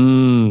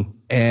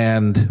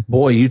 And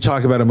boy, you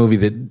talk about a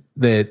movie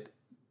that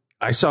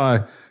I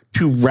saw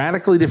 2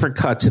 radically different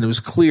cuts, and it was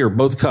clear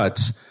both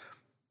cuts,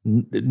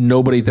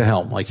 nobody at the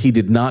helm. Like, he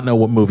did not know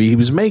what movie he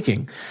was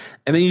making.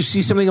 And then you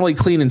see something like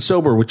Clean and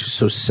Sober, which is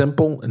so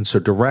simple and so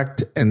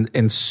direct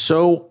and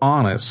so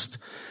honest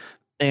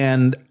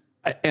and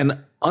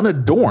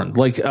unadorned.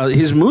 Like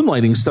his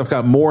Moonlighting stuff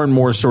got more and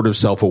more sort of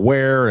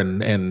self-aware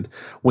and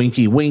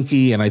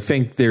winky. And I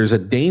think there's a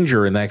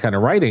danger in that kind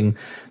of writing.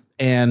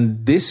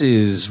 And this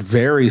is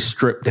very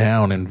stripped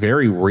down and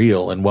very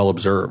real and well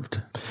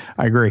observed.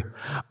 I agree.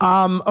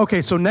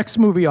 Okay, so next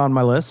movie on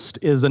my list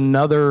is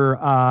another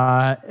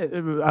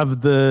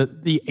of the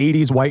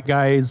 80s white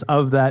guys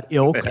of that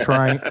ilk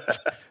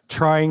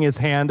trying his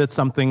hand at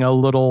something a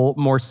little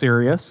more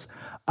serious.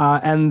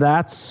 And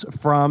that's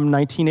from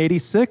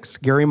 1986,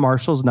 Gary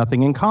Marshall's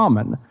Nothing in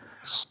Common.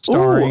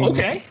 Ooh,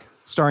 okay.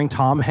 starring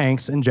Tom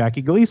Hanks and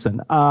Jackie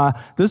Gleason.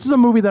 This is a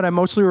movie that I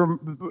mostly,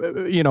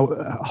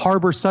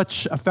 harbor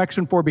such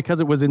affection for because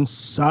it was in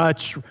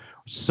such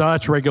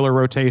regular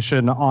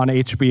rotation on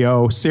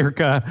HBO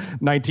circa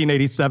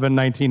 1987,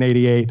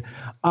 1988.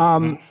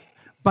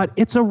 But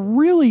it's a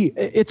really,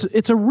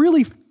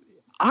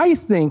 I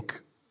think,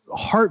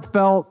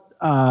 heartfelt,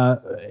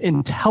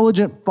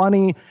 intelligent,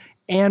 funny,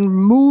 and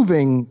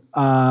moving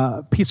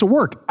piece of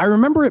work. I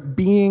remember it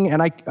being,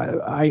 and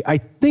I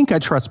think I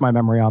trust my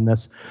memory on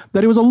this,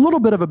 that it was a little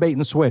bit of a bait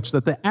and switch,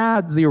 that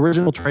the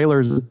original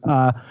trailers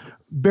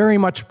very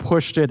much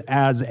pushed it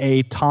as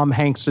a Tom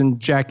Hanks and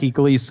Jackie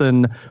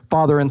Gleason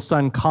father and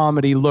son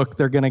comedy. Look,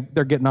 they're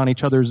getting on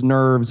each other's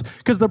nerves,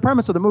 because the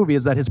premise of the movie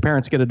is that his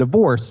parents get a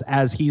divorce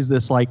as he's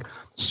this like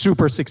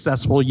super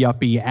successful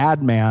yuppie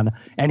ad man,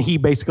 and he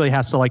basically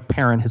has to like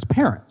parent his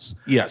parents.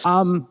 Yes.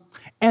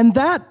 And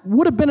that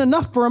would have been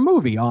enough for a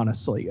movie,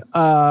 honestly.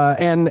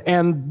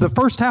 And the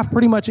first half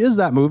pretty much is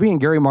that movie. And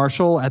Gary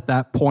Marshall, at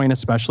that point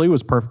especially,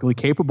 was perfectly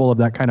capable of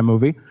that kind of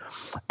movie.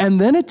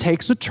 And then it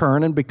takes a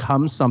turn and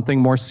becomes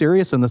something more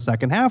serious in the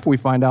second half. We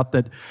find out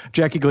that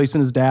Jackie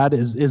Gleason's dad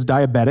is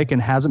diabetic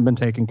and hasn't been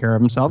taking care of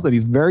himself, that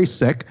he's very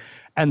sick,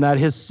 and that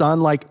his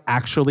son like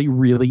actually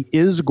really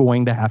is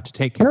going to have to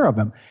take care of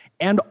him.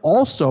 And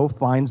also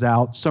finds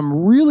out some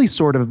really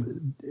sort of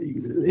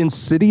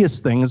insidious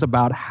things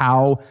about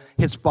how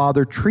his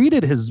father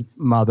treated his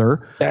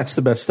mother. That's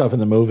the best stuff in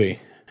the movie.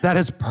 That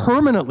has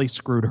permanently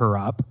screwed her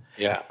up.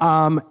 Yeah.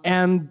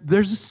 And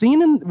there's a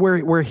scene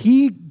where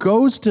he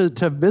goes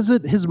to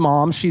visit his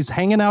mom. She's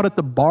hanging out at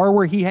the bar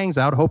where he hangs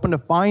out, hoping to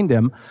find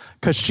him,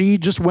 because she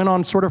just went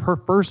on sort of her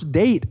first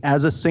date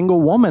as a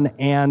single woman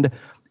and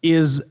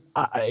is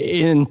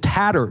in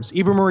tatters.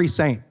 Eva Marie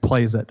Saint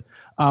plays it.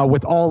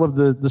 With all of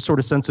the sort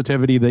of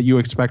sensitivity that you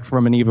expect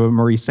from an Eva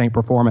Marie Saint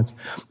performance.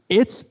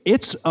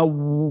 It's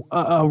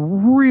a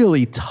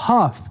really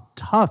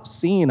tough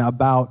scene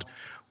about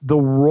the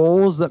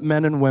roles that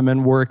men and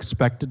women were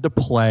expected to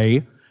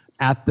play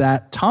at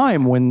that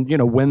time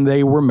when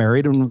they were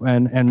married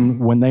and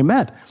when they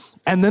met.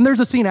 And then there's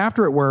a scene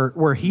after it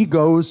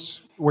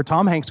where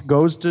Tom Hanks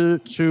goes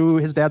to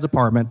his dad's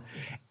apartment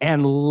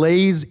and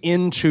lays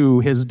into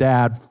his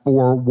dad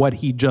for what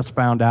he just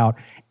found out.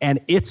 And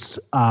it's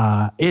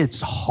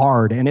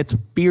hard, and it's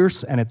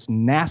fierce, and it's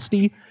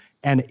nasty,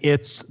 and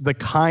it's the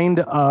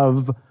kind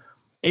of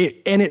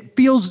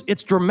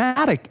it's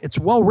dramatic, it's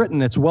well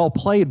written, it's well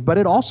played,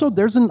 but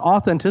there's an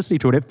authenticity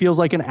to it. It feels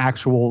like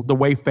the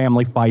way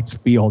family fights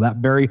feel, that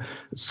very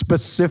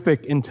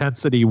specific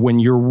intensity when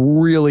you're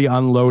really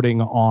unloading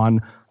on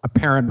a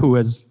parent who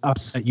has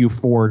upset you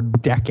for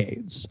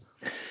decades.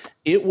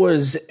 It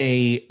was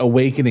a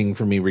awakening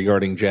for me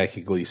regarding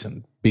Jackie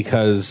Gleason,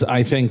 because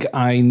I think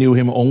I knew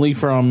him only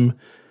from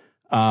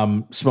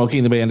Smokey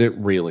and the Bandit,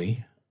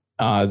 really.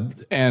 And,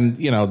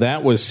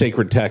 that was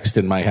sacred text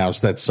in my house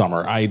that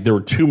summer. There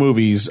were two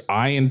movies.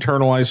 I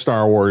internalized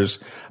Star Wars.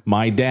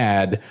 My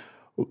dad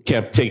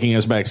kept taking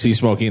us back to see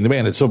Smokey and the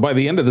Bandit. So by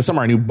the end of the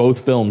summer, I knew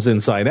both films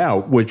inside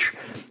out, which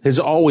has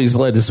always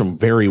led to some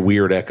very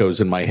weird echoes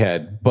in my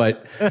head.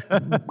 But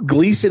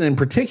Gleason in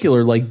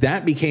particular, like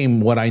that became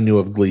what I knew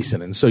of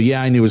Gleason. And so,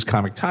 I knew his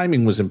comic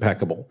timing was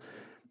impeccable.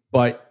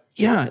 But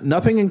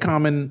Nothing in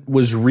Common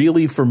was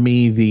really for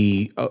me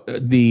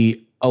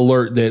the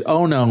alert that,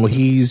 oh no,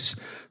 he's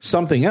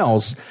something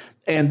else.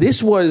 And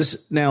this was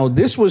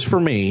for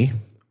me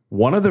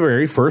one of the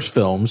very first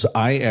films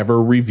I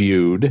ever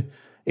reviewed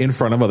in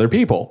front of other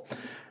people.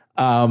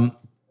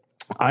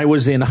 I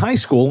was in high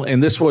school,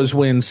 and this was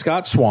when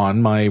Scott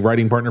Swan, my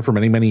writing partner for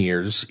many, many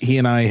years, he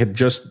and I had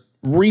just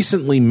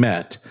recently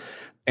met.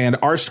 And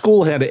our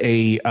school had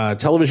a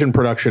television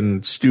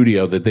production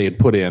studio that they had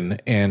put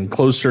in and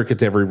closed circuit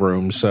to every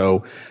room.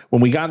 So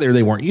when we got there,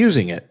 they weren't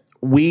using it.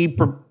 We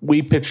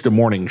pitched a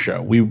morning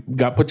show. We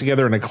got put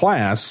together in a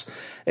class,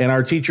 and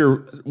our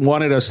teacher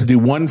wanted us to do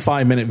 1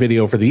 5-minute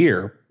video for the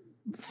year.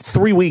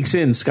 3 weeks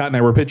in, Scott and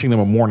I were pitching them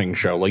a morning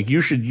show. Like,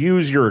 you should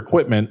use your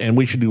equipment and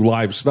we should do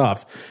live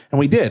stuff. And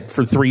we did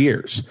for 3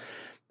 years.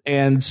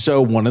 And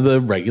so one of the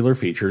regular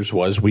features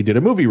was we did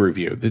a movie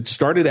review that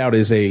started out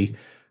as a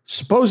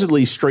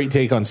supposedly straight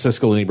take on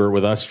Siskel and Ebert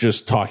with us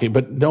just talking,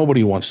 but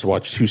nobody wants to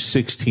watch two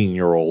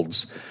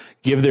 16-year-olds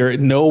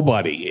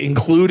nobody,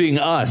 including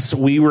us.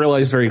 We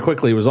realized very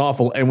quickly it was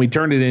awful, and we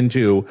turned it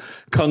into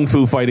kung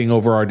fu fighting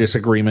over our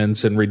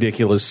disagreements and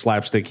ridiculous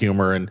slapstick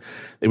humor, and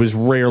it was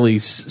rarely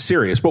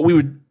serious. But we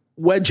would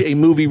wedge a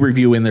movie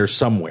review in there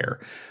somewhere.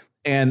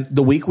 And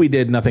the week we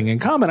did Nothing in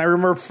Common, I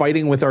remember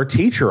fighting with our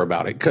teacher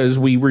about it because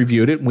we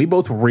reviewed it and we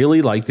both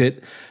really liked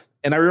it.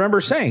 And I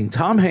remember saying,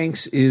 Tom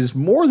Hanks is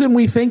more than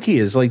we think he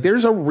is. Like,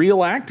 there's a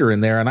real actor in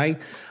there. And I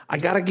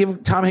got to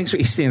give Tom Hanks,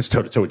 he stands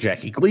toe to toe with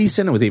Jackie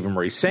Gleason and with Eva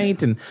Marie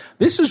Saint. And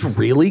this is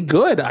really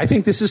good. I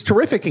think this is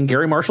terrific. And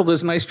Gary Marshall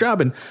does a nice job.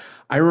 And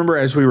I remember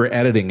as we were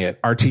editing it,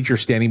 our teacher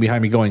standing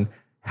behind me going,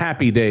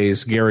 "Happy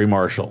days, Gary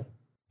Marshall."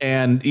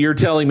 And you're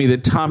telling me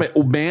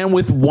that man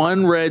with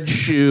one red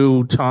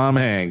shoe, Tom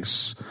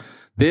Hanks,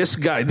 This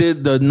guy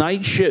did the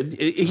night shift.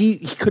 He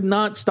could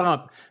not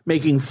stop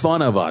making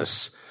fun of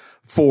us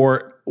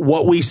for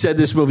what we said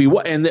this movie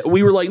was. And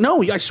we were like,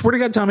 no, I swear to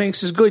God, Tom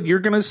Hanks is good. You're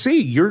going to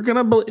see. You're going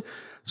to believe.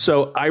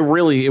 So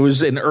it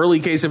was an early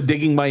case of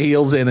digging my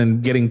heels in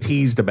and getting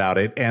teased about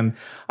it. And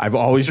I've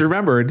always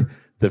remembered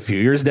the few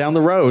years down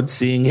the road,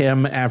 seeing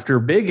him after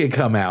Big had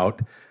come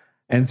out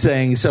and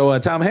saying, so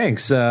Tom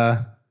Hanks,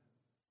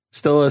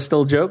 still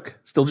a joke?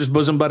 Still just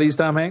bosom buddies,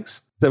 Tom Hanks?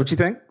 Is that what you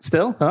think?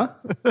 Still? Huh?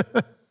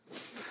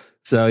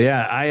 So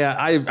yeah,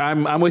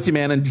 I'm with you,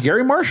 man. And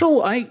Gary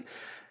Marshall, I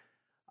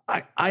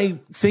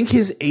think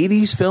his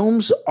 80s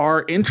films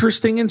are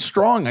interesting and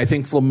strong. I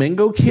think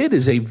Flamingo Kid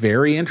is a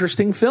very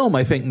interesting film.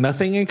 I think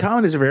Nothing in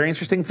Common is a very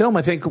interesting film.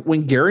 I think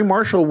when Gary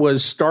Marshall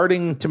was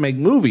starting to make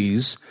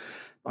movies,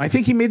 I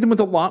think he made them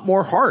with a lot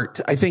more heart.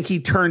 I think he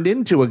turned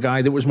into a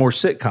guy that was more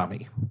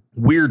sitcom-y,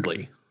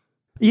 weirdly.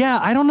 Yeah,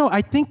 I don't know.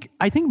 I think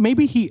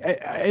maybe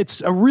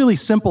it's a really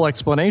simple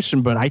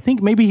explanation, but I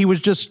think maybe he was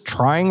just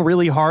trying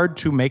really hard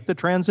to make the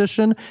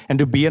transition and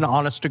to be an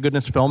honest to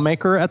goodness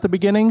filmmaker at the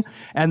beginning.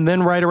 And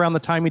then right around the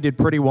time he did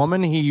Pretty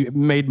Woman, he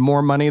made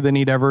more money than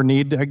he'd ever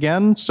need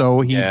again.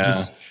 So he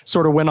just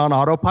sort of went on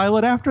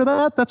autopilot after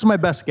that. That's my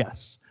best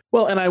guess.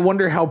 Well, and I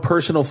wonder how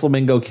personal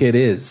Flamingo Kid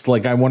is.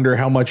 Like, I wonder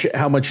how much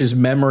is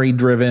memory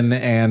driven.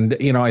 And,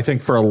 I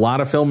think for a lot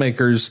of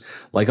filmmakers,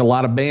 like a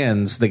lot of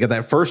bands, they get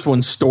that first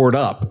one stored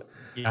up.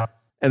 Yeah.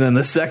 And then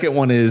the second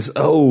one is,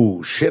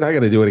 oh, shit, I got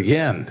to do it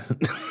again.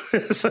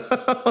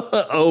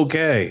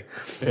 Okay.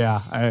 Yeah,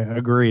 I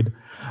agreed.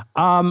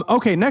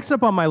 Okay, next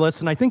up on my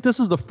list, and I think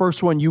this is the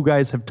first one you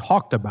guys have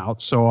talked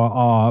about.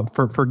 So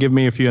forgive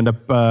me if you end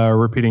up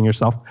repeating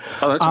yourself.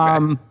 Oh, that's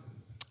okay.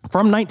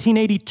 From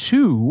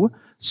 1982,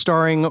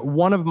 starring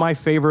one of my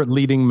favorite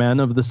leading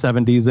men of the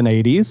 70s and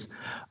 80s,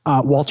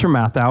 Walter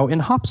Matthau in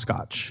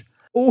Hopscotch.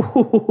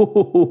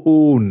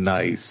 Ooh,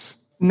 nice.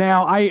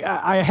 Now,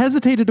 I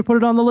hesitated to put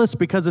it on the list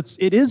because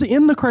it is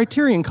in the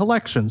Criterion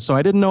Collection, so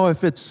I didn't know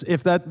if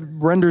that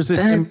renders it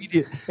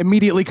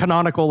immediately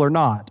canonical or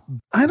not.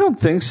 I don't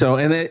think so,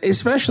 and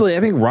especially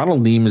I think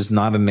Ronald Neame is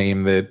not a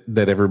name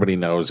that everybody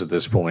knows at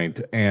this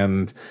point,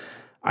 and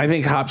I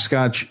think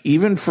Hopscotch,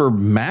 even for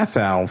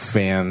Matthau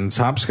fans,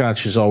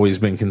 Hopscotch has always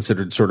been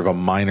considered sort of a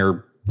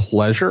minor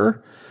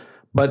pleasure.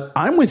 But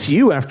I'm with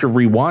you after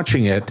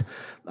rewatching it.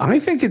 I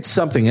think it's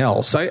something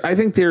else. I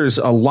think there's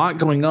a lot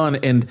going on.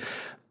 And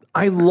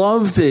I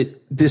love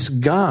that this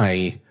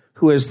guy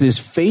who has this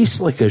face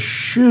like a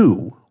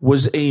shoe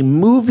was a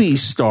movie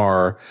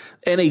star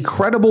and a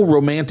credible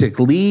romantic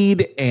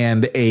lead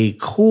and a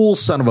cool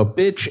son of a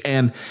bitch.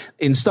 And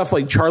in stuff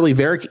like Charlie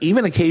Varick,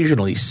 even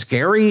occasionally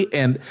scary.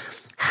 And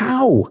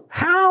how?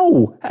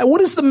 What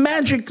is the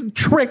magic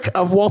trick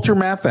of Walter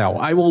Matthau?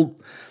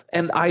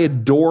 I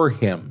adore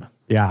him.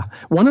 Yeah.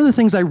 One of the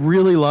things I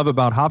really love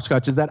about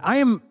Hopscotch is that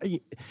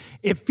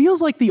it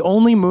feels like the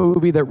only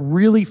movie that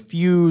really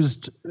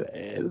fused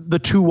the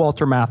two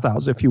Walter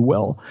Matthau's, if you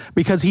will,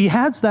 because he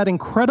has that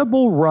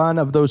incredible run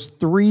of those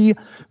three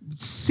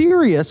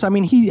serious,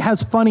 he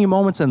has funny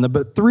moments in them,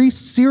 but three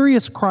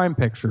serious crime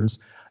pictures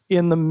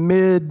in the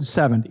mid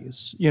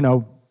 70s,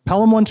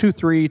 Pelham 1, 2,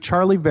 3,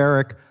 Charlie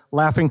Varick,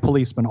 Laughing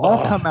Policeman,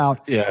 all come out,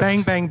 yes.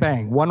 Bang, bang,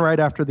 bang, one right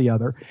after the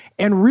other.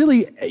 And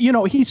really,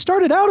 he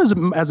started out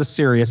as a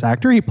serious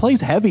actor. He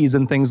plays heavies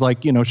and things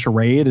like,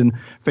 Charade and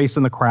Face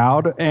in the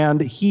Crowd.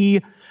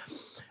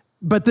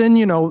 But then,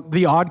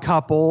 The Odd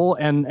Couple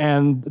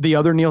and the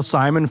other Neil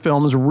Simon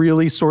films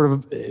really sort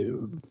of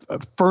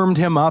firmed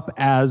him up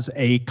as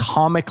a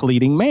comic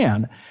leading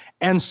man.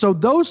 And so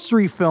those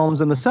three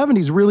films in the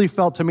 70s really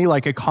felt to me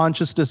like a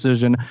conscious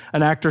decision,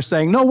 an actor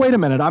saying, no, wait a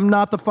minute, I'm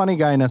not the funny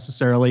guy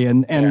necessarily.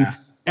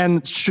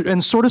 And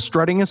sort of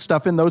strutting his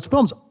stuff in those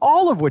films,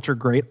 all of which are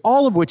great,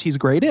 all of which he's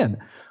great in.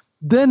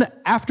 Then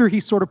after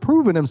he's sort of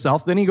proven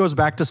himself, then he goes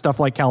back to stuff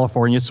like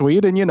California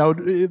Suite and,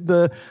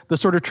 the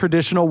sort of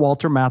traditional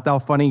Walter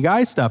Matthau funny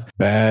guy stuff.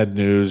 Bad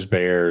News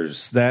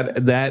Bears.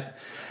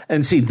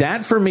 And see,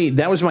 that for me,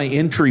 that was my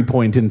entry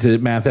point into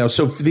Matthau.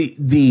 So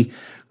the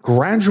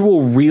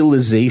gradual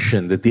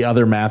realization that the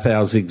other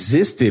Matthau's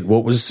existed,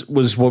 what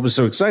was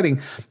so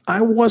exciting. I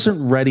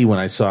wasn't ready when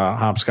I saw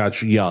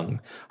Hopscotch young.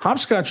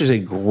 Hopscotch is a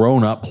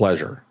grown-up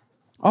pleasure.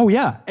 Oh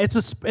yeah,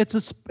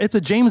 it's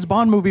a James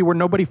Bond movie where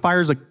nobody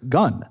fires a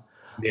gun.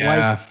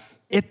 Yeah.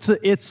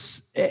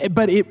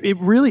 But it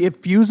really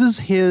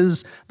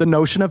fuses the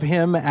notion of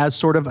him as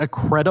sort of a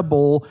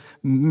credible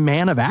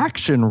man of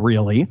action,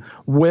 really,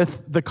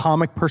 with the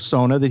comic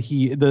persona that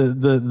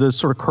the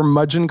sort of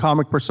curmudgeon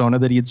comic persona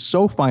that he had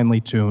so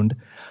finely tuned.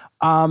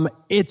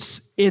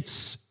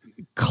 It's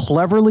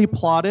cleverly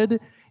plotted.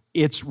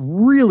 It's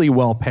really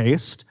well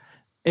paced.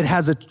 It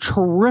has a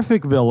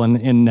terrific villain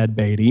in Ned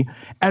Beatty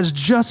as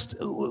just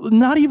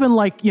not even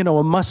like, a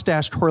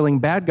mustache twirling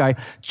bad guy,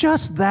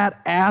 just that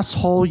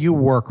asshole you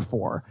work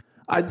for.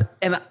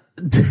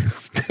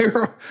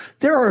 There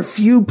are a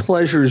few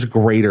pleasures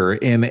greater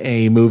in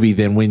a movie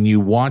than when you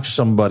watch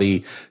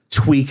somebody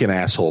tweak an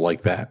asshole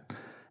like that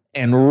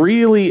and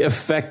really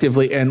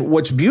effectively. And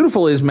what's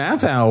beautiful is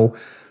Matthau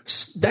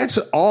That's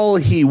all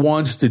he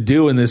wants to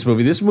do in this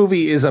movie. This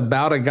movie is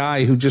about a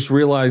guy who just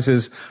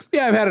realizes,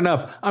 yeah, I've had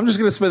enough. I'm just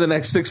going to spend the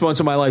next 6 months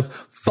of my life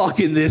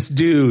fucking this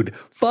dude,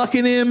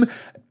 fucking him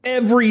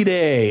every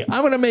day.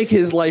 I'm going to make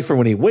his life from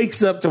when he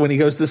wakes up to when he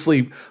goes to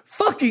sleep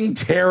fucking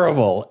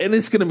terrible. And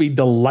it's going to be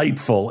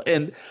delightful.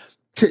 And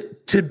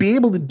to be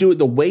able to do it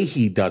the way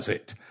he does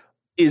it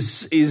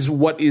is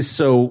what is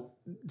so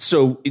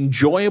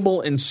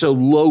enjoyable and so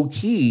low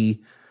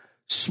key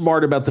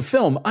smart about the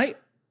film.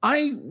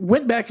 I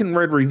went back and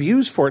read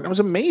reviews for it, and I was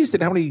amazed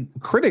at how many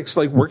critics,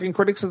 like working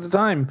critics at the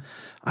time,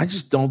 I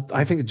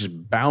think it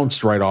just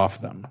bounced right off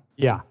them.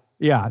 Yeah.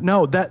 Yeah.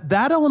 No,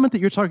 that element that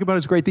you're talking about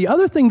is great. The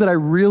other thing that I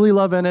really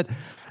love in it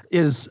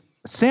is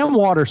Sam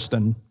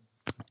Waterston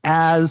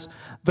as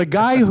the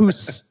guy who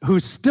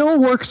still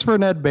works for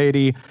Ned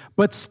Beatty,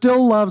 but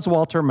still loves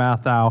Walter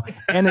Matthau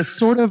and is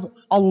sort of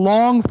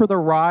along for the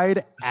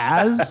ride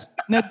as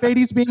Ned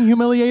Beatty's being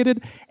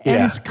humiliated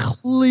and is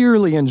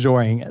clearly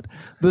enjoying it.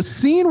 The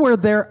scene where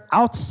they're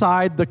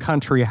outside the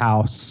country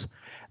house,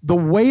 the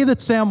way that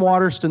Sam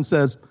Waterston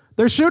says,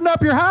 "They're shooting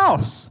up your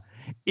house,"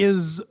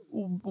 is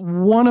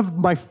one of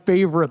my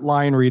favorite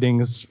line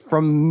readings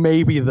from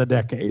maybe the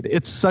decade.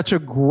 It's such a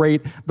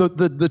great,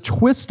 the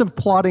twist of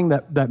plotting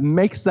that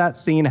makes that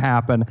scene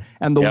happen,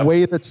 and the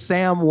way that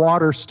Sam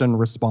Waterston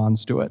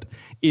responds to it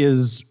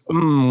is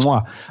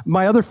mwah.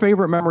 My other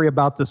favorite memory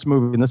about this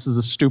movie, and this is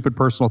a stupid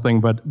personal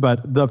thing, but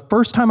the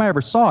first time I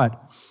ever saw it,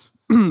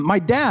 my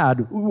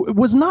dad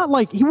was not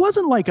like, he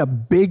wasn't like a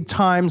big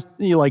time,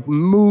 like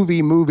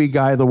movie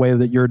guy the way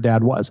that your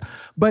dad was,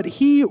 but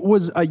he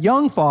was a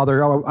young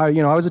father. I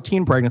was a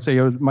teen pregnancy.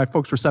 My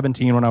folks were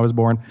 17 when I was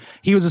born.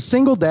 He was a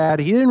single dad.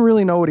 He didn't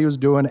really know what he was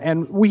doing.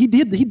 And he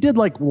did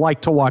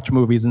like to watch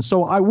movies. And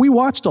so we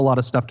watched a lot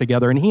of stuff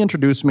together, and he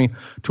introduced me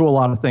to a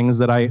lot of things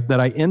that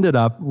I ended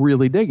up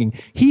really digging.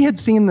 He had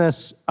seen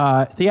this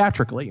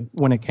theatrically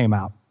when it came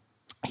out.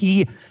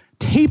 He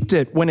taped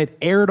it when it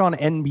aired on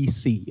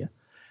NBC.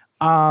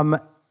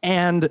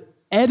 And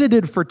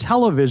edited for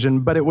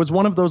television, but it was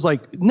one of those,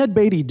 like, Ned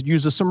Beatty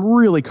uses some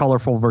really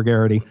colorful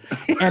vulgarity.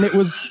 And it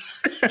was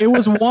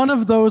one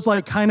of those,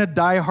 like, kind of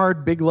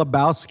diehard Big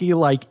Lebowski,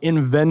 like,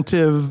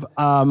 inventive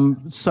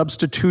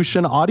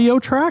substitution audio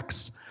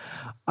tracks.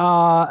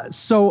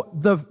 So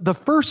the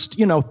first,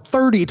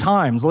 30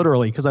 times,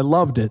 literally, because I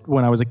loved it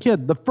when I was a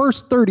kid, the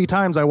first 30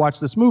 times I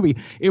watched this movie,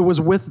 it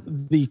was with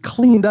the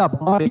cleaned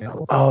up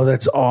audio. Oh,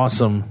 that's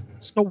awesome.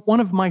 So one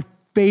of my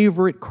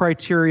favorite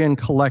Criterion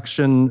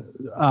Collection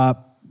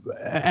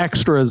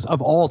extras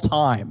of all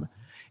time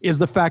is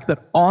the fact that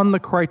on the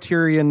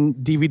Criterion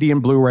DVD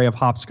and Blu-ray of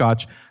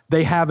Hopscotch,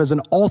 they have as an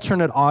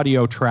alternate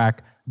audio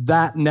track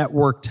that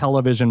network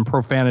television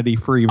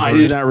profanity-free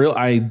version.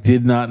 I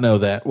did not know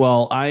that.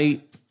 Well,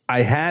 I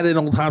had an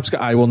old Hopscotch.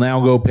 I will now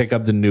go pick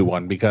up the new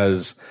one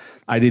because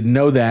I didn't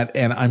know that,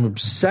 and I'm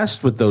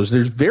obsessed with those.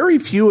 There's very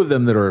few of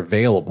them that are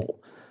available.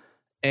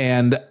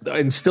 And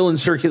still in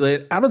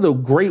circulate. Out of the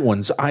great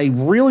ones, I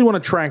really want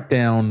to track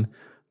down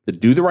the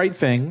Do the Right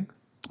Thing.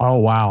 Oh,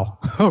 wow.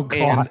 Oh,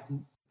 God.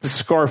 And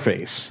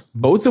Scarface,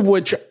 both of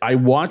which I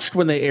watched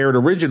when they aired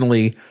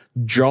originally,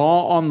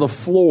 jaw on the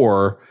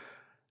floor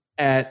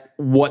at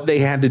what they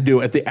had to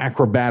do, at the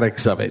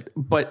acrobatics of it.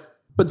 But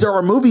there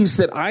are movies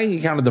that I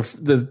encountered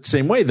the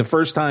same way. The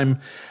first time,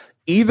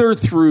 either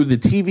through the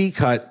TV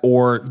cut,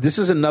 or this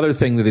is another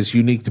thing that is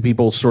unique to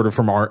people sort of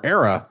from our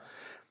era,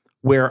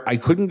 where I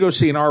couldn't go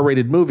see an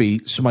R-rated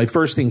movie, so my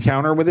first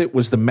encounter with it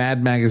was the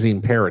Mad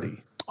Magazine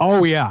parody.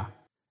 Oh, yeah.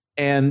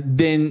 And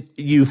then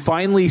you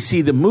finally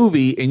see the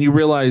movie, and you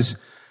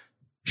realize,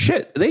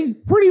 shit, they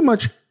pretty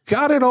much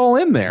got it all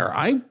in there.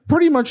 I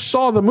pretty much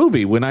saw the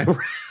movie when I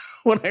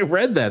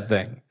read that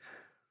thing.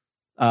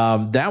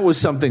 That was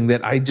something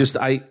that I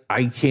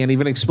can't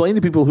even explain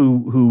to people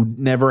who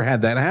never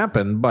had that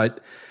happen, but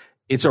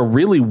it's a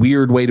really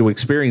weird way to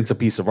experience a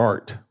piece of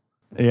art.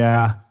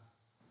 Yeah.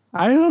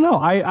 I don't know.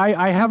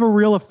 I have a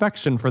real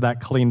affection for that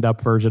cleaned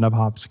up version of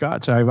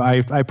Hopscotch.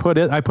 I put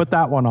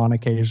that one on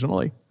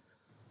occasionally.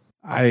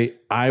 I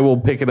will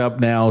pick it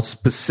up now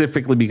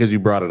specifically because you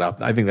brought it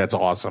up. I think that's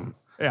awesome.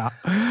 Yeah.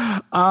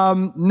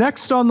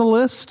 Next on the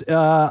list,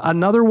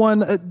 another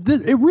one.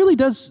 It really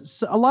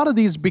does. A lot of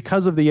these,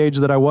 because of the age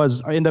that I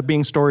was, end up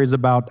being stories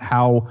about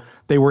how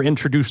they were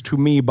introduced to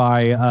me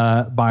by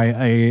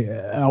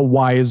a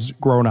wise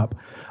grown up.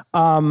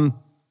 From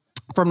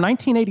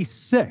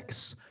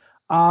 1986.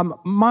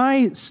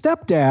 My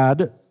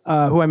stepdad,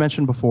 who I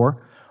mentioned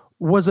before,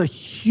 was a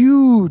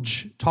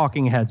huge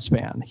Talking Heads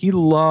fan. He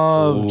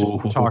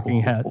loved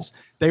Talking Heads.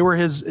 They were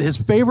his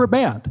favorite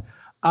band.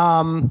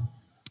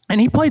 And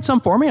he played some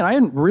for me, and I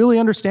didn't really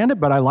understand it,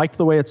 but I liked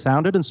the way it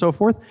sounded and so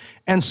forth.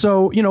 And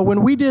so,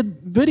 when we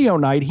did video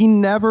night, he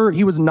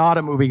was not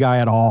a movie guy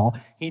at all.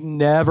 He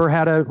never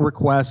had a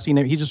request.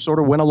 He just sort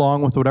of went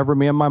along with whatever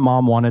me and my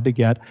mom wanted to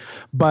get.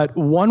 But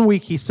one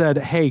week he said,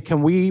 "Hey,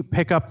 can we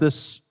pick up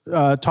this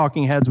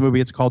Talking Heads movie?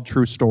 It's called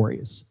True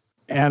Stories."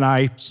 And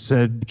I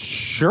said,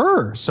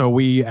 sure. So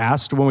we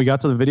asked when we got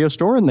to the video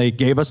store, and they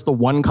gave us the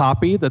one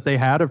copy that they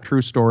had of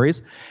True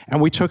Stories, and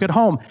we took it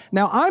home.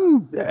 Now,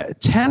 I'm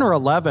 10 or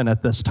 11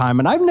 at this time,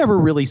 and I've never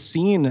really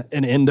seen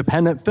an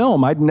independent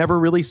film. I'd never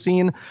really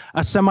seen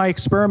a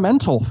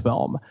semi-experimental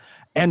film.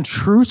 And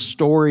True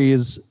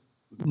Stories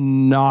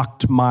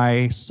knocked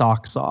my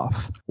socks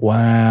off.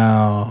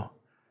 Wow.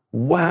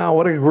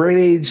 What a great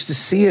age to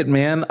see it,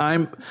 man.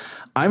 I'm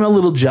a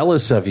little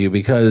jealous of you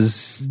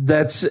because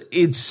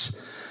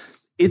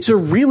it's a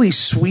really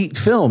sweet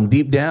film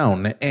deep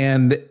down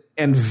and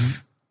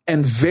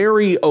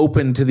very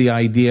open to the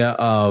idea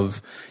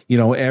of,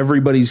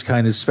 everybody's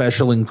kind of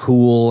special and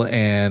cool,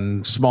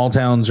 and small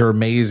towns are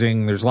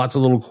amazing. There's lots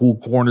of little cool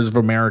corners of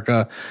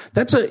America.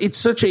 It's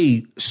such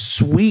a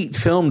sweet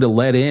film to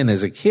let in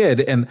as a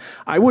kid. And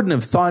I wouldn't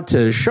have thought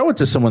to show it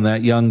to someone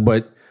that young,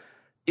 but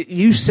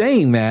you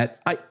saying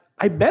that,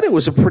 I bet it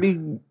was a pretty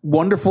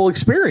wonderful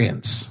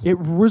experience. It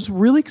was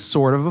really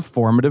sort of a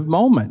formative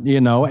moment,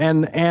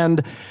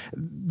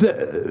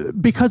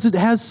 because it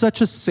has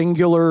such a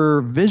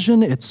singular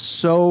vision. It's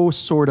so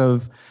sort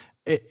of,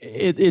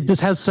 it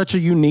just has such a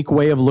unique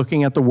way of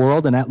looking at the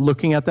world and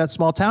looking at that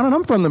small town. And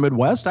I'm from the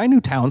Midwest. I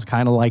knew towns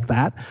kind of like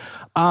that.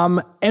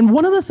 And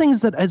one of the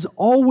things that I've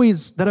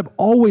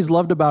always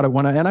loved about it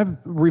and I've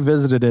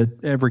revisited it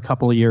every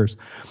couple of years,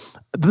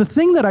 the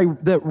thing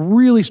that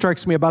really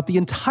strikes me about the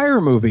entire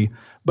movie,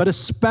 but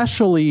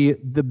especially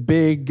the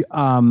big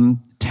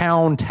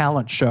town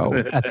talent show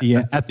at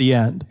the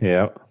end.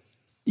 Yeah.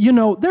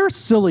 There are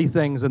silly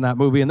things in that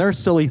movie, and there are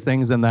silly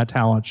things in that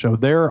talent show.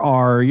 There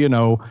are,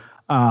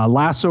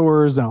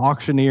 lassoers and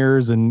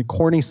auctioneers and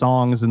corny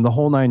songs and the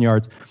whole nine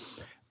yards.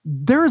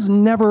 There's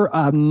never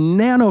a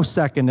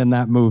nanosecond in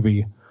that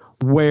movie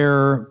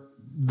where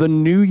the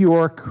New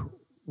York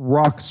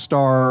rock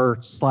star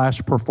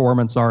 /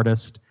 performance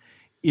artist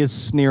is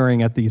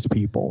sneering at these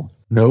people.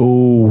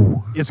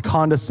 No. Is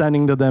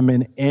condescending to them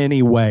in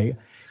any way.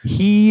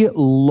 He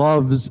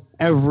loves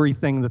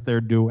everything that they're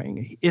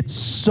doing. It's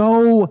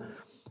so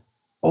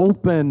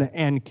open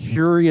and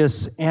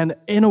curious, and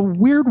in a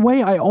weird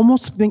way, I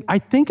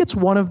think it's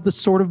one of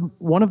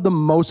the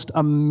most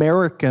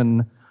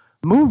American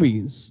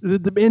movies,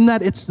 in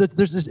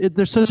that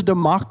there's such a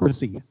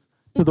democracy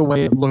to the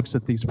way it looks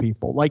at these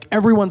people. Like,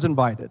 everyone's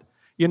invited.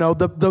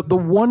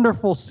 The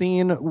wonderful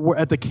scene at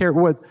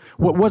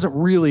what wasn't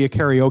really a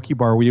karaoke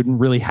bar. We didn't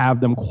really have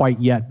them quite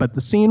yet, but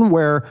the scene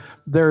where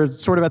they're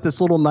sort of at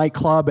this little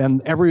nightclub, and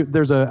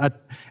there's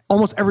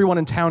almost everyone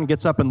in town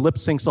gets up and lip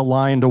syncs a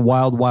line to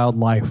Wild Wild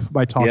Life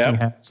by Talking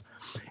Heads.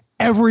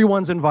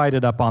 Everyone's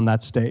invited up on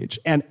that stage,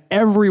 and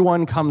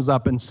everyone comes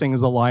up and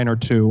sings a line or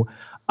two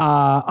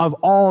of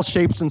all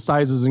shapes and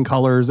sizes and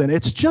colors, and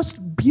it's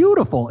just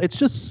beautiful. It's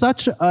just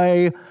such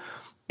a...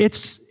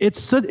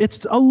 It's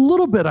a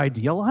little bit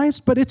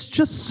idealized, but it's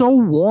just so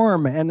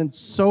warm and it's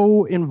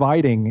so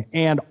inviting,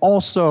 and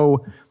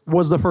also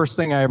was the first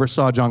thing I ever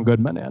saw John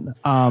Goodman in.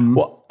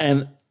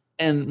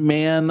 And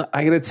man,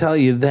 I got to tell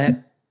you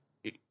that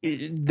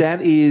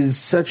is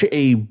such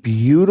a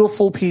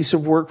beautiful piece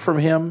of work from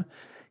him.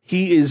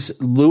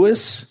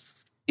 Lewis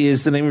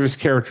is the name of his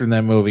character in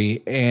that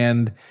movie,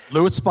 and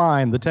Louis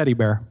Fine, the teddy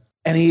bear,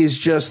 and he is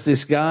just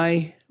this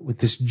guy with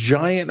this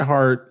giant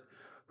heart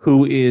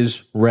who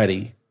is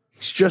ready.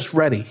 He's just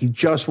ready. He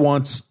just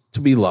wants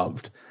to be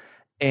loved.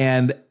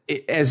 And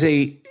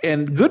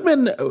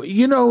Goodman,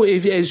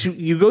 as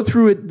you go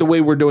through it the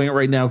way we're doing it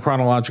right now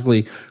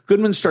chronologically,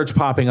 Goodman starts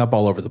popping up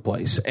all over the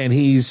place. And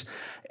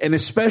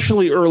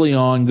especially early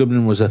on,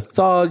 Goodman was a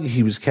thug.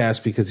 He was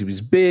cast because he was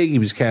big. He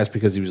was cast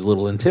because he was a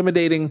little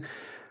intimidating.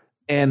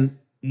 And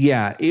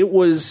yeah, it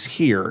was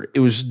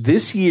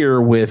this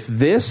year with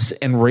this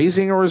and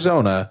Raising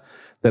Arizona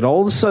that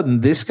all of a sudden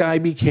this guy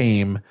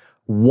became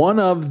one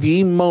of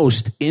the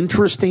most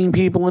interesting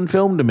people in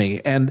film to me.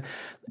 And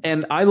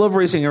I love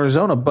Raising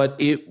Arizona, but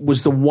it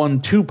was the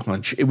 1-2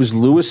 punch. It was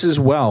Lewis as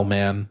well,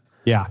 man.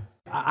 Yeah.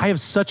 I have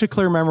such a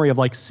clear memory of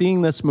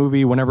seeing this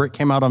movie whenever it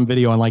came out on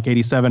video in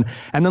 87.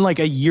 And then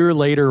a year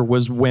later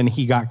was when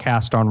he got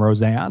cast on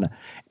Roseanne.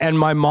 And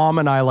my mom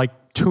and I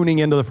tuning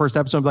into the first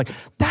episode, like,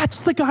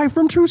 that's the guy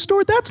from True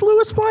Story. That's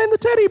Louis Fine, the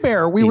teddy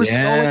bear. We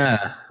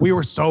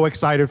were so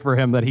excited for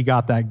him that he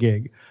got that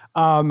gig.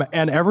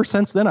 And ever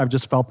since then, I've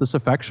just felt this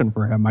affection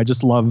for him. I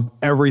just love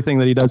everything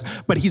that he does.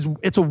 But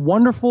it's a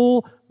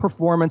wonderful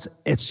performance.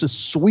 It's a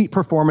sweet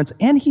performance.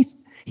 And he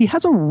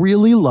has a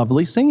really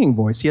lovely singing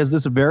voice. He has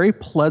this very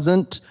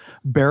pleasant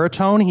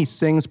baritone. He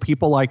sings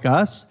People Like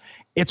Us.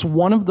 It's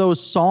one of those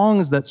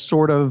songs that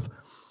sort of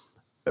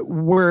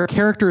where a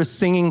character is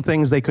singing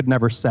things they could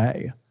never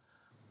say.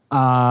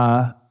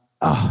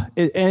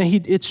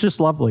 It's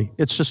just lovely.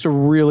 It's just a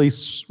really,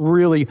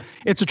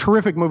 it's a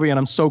terrific movie, and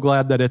I'm so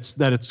glad that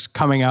it's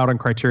coming out on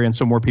Criterion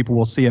so more people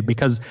will see it,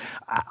 because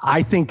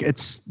I think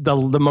it's the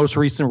most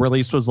recent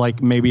release was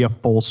maybe a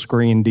full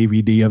screen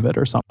DVD of it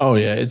or something. Oh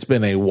yeah, it's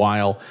been a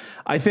while.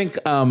 I think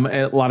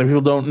a lot of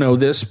people don't know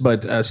this,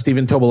 but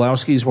Stephen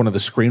Tobolowsky is one of the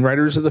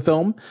screenwriters of the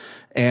film,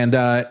 and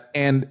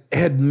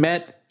had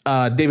met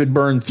David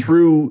Byrne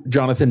through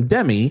Jonathan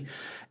Demme.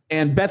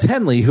 And Beth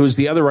Henley, who is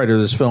the other writer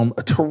of this film,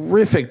 a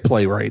terrific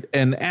playwright,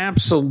 an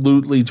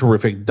absolutely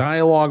terrific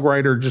dialogue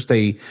writer.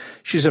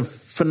 She's a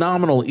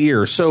phenomenal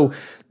ear. So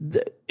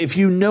if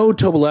you know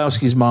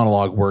Tobolowsky's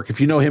monologue work, if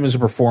you know him as a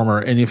performer,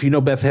 and if you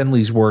know Beth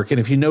Henley's work, and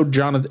if you know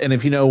Jonathan, and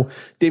if you know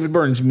David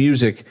Byrne's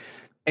music,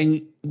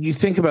 and you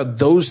think about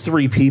those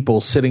three people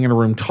sitting in a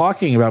room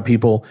talking about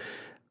people,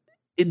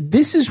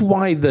 this is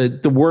why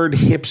the word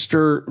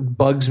hipster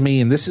bugs me,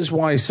 and this is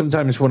why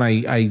sometimes when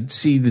I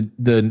see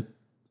the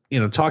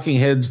Talking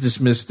Heads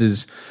dismissed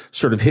as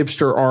sort of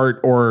hipster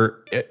art,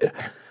 or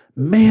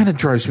man, it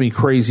drives me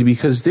crazy,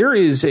 because there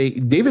is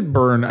David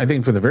Byrne, I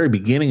think from the very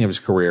beginning of his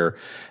career,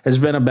 has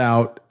been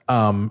about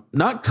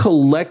not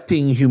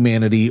collecting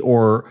humanity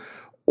or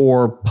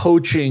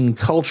poaching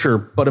culture,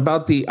 but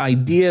about the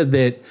idea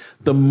that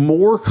the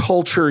more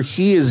culture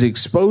he is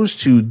exposed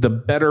to, the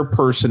better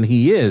person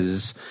he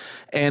is.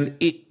 And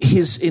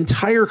his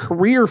entire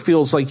career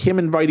feels like him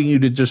inviting you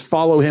to just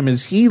follow him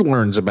as he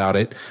learns about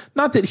it.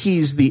 Not that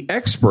he's the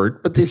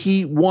expert, but that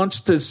he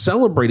wants to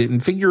celebrate it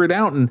and figure it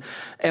out. And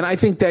I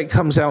think that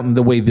comes out in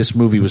the way this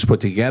movie was put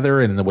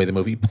together and in the way the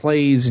movie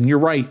plays. And you're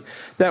right,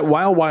 that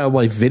Wild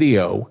Wildlife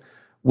video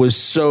was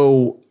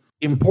so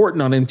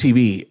important on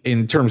MTV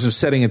in terms of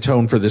setting a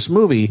tone for this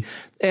movie.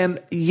 And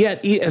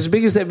yet, as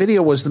big as that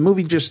video was, the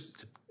movie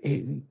just,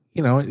 it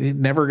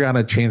never got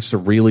a chance to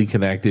really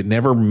connect. It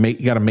never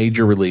got a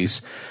major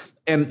release.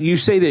 And you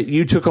say that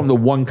you took home the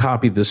one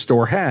copy the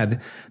store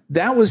had.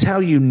 That was how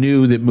you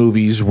knew that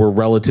movies were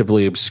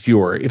relatively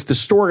obscure. If the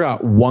store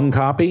got one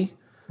copy,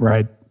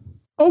 right?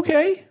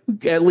 Okay,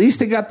 at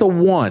least it got the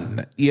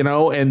one,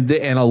 and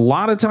a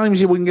lot of times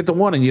you wouldn't get the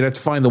one, and you'd have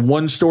to find the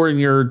one store in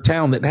your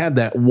town that had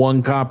that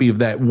one copy of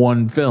that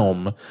one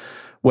film.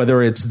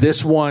 Whether it's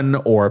this one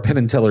or Penn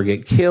and Teller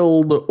Get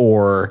Killed,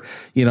 or,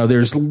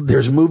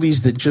 there's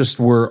movies that just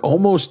were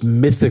almost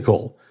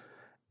mythical.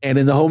 And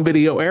in the home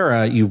video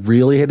era, you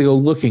really had to go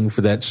looking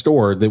for that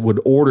store that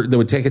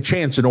would take a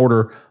chance and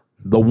order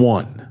the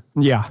one.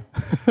 Yeah.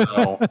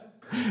 So.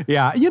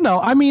 Yeah.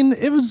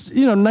 It was,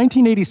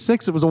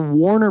 1986. It was a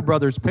Warner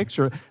Brothers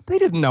picture. They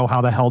didn't know how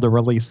the hell to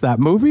release that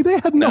movie. They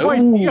had no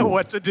idea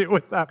what to do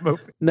with that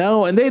movie.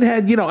 No. And they'd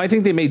had, I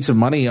think they made some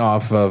money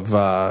off of,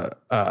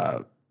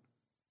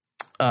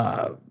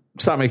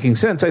 Stop Making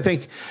Sense. I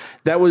think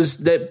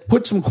that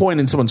put some coin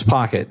in someone's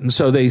pocket. And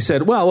so they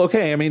said, well,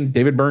 okay,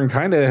 David Byrne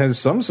kind of has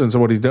some sense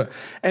of what he's doing.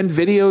 And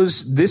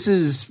videos, this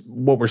is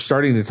what we're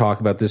starting to talk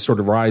about, this sort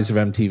of rise of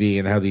MTV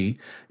and how the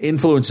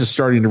influence is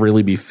starting to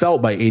really be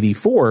felt by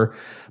 84.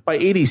 By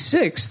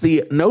 86,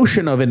 the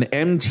notion of an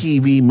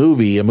MTV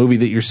movie, a movie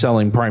that you're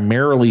selling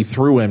primarily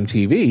through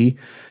MTV,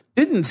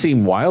 didn't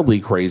seem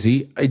wildly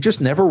crazy. It just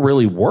never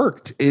really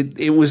worked.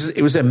 It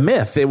was a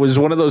myth. It was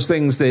one of those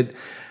things that,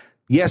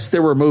 yes,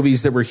 there were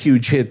movies that were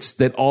huge hits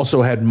that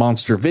also had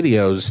monster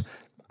videos.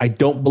 I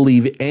don't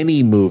believe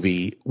any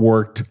movie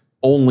worked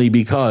only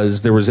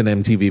because there was an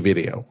MTV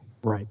video.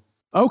 Right.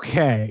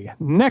 Okay.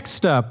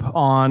 Next up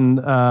on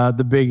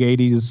the big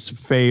 80s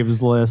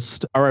faves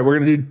list. All right. We're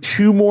going to do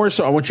two more.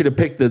 So I want you to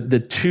pick the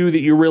two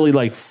that you're really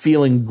like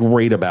feeling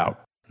great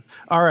about.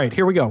 All right.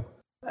 Here we go.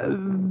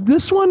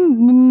 This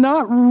one,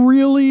 not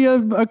really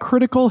a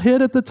critical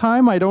hit at the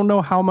time. I don't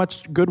know how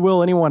much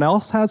goodwill anyone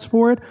else has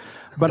for it.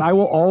 But I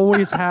will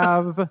always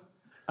have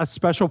a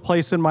special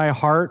place in my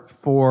heart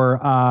for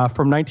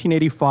from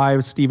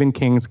 1985 Stephen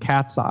King's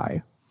Cat's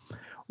Eye,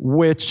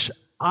 which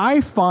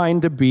I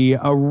find to be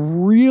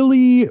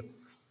I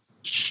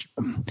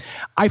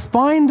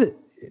find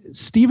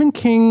Stephen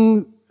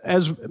King,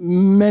 as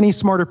many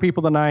smarter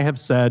people than I have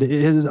said,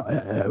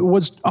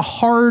 was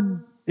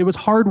hard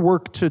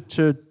work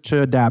to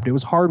adapt. It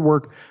was hard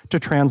work to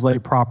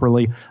translate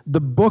properly.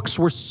 The books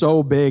were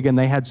so big and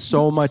they had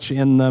so much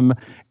in them,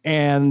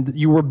 and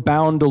you were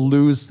bound to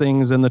lose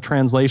things in the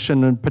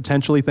translation and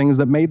potentially things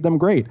that made them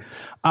great.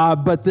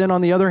 But then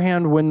on the other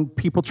hand, when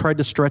people tried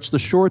to stretch the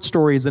short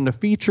stories into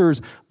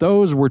features,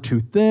 those were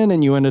too thin,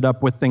 and you ended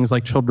up with things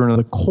like Children of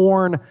the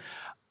Corn.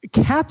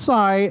 Cat's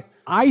Eye,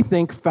 I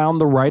think, found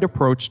the right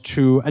approach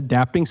to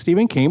adapting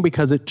Stephen King,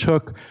 because it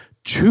took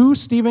two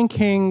Stephen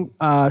King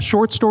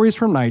short stories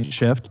from Night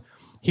Shift.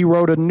 He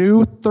wrote a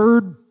new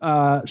third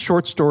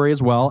short story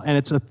as well, and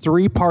it's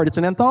it's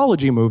an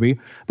anthology movie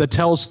that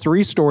tells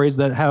three stories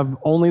that have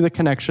only the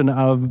connection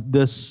of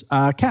this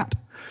cat.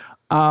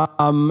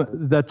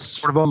 That's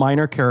sort of a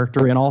minor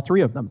character in all three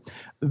of them.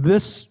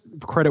 This,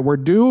 credit where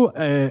due,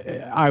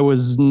 I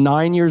was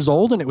 9 years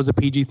old, and it was a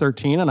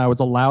PG-13, and I was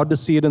allowed to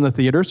see it in the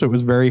theater, so it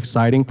was very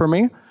exciting for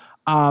me.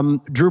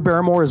 Drew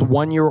Barrymore is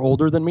 1 year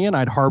older than me, and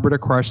I'd harbored a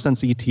crush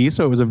since E.T.,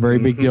 so it was a very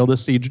big deal to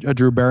see a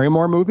Drew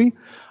Barrymore movie.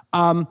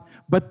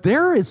 But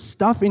there is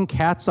stuff in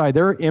Cat's Eye.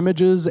 There are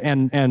images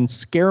and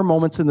scare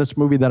moments in this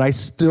movie that I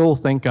still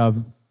think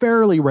of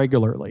fairly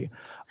regularly.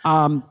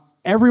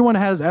 Everyone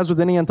has, as with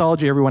any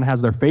anthology, everyone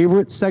has their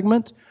favorite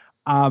segment.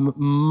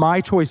 My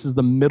choice is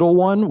the middle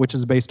one, which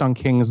is based on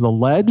King's The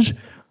Ledge,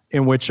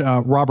 in which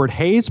Robert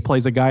Hayes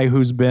plays a guy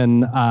who's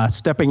been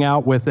stepping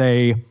out with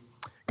a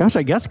gosh,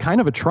 I guess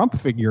kind of a Trump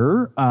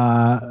figure,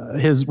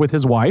 with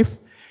his wife,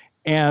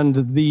 and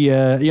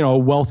the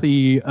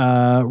wealthy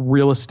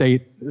real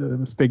estate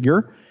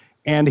figure.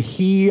 And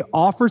he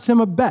offers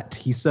him a bet.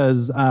 He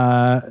says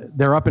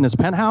they're up in his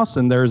penthouse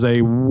and there's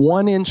a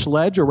 1-inch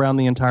ledge around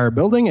the entire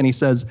building. And he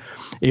says,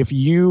 if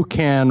you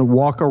can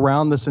walk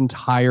around this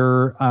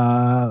entire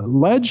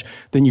ledge,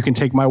 then you can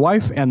take my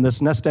wife and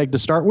this nest egg to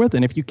start with.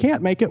 And if you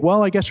can't make it,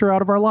 well, I guess you're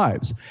out of our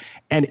lives.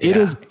 And it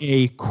is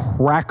a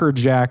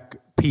crackerjack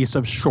piece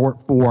of short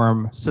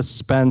form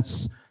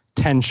suspense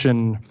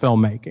tension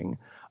filmmaking.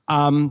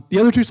 The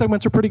other two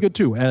segments are pretty good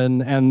too,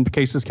 and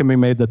cases can be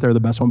made that they're the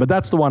best one. But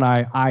that's the one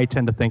I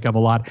tend to think of a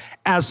lot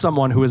as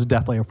someone who is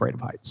deathly afraid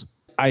of heights.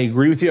 I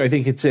agree with you. I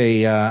think it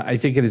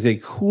is a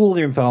cool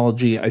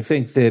anthology. I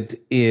think that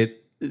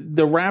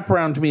the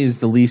wraparound to me is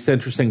the least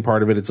interesting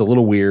part of it. It's a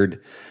little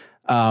weird,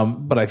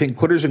 but I think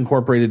Quitters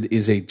Incorporated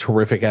is a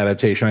terrific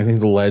adaptation. I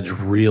think The Ledge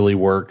really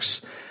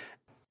works,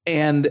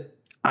 and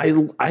I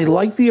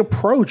like the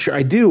approach.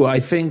 I do. I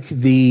think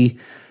the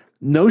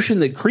notion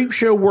that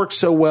Creepshow works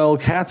so well,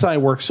 Cat's Eye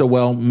works so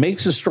well,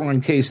 makes a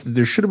strong case that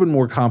there should have been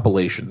more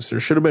compilations. There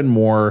should have been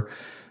more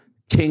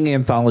King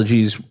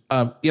anthologies.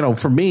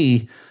 For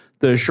me,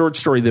 the short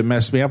story that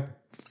messed me up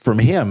from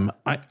him,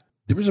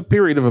 there was a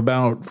period of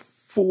about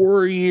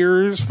 5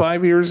 years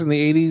in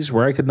the 80s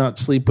where I could not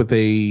sleep with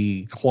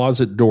a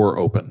closet door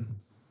open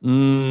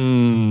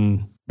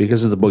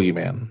because of the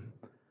Boogeyman.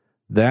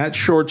 That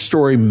short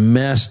story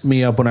messed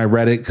me up when I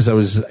read it because I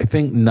was, I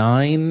think,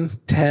 9,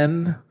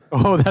 10.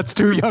 Oh, that's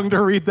too young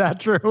to read that,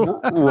 Drew.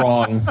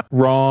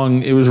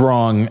 Wrong. It was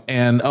wrong.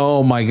 And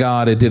oh my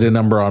God, it did a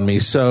number on me.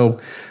 So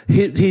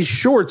his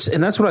shorts,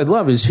 and that's what I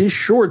love, is his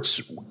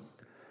shorts.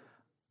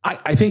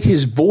 I think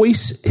his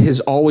voice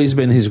has always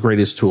been his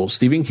greatest tool.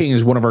 Stephen King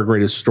is one of our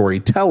greatest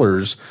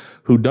storytellers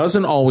who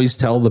doesn't always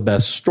tell the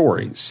best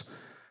stories.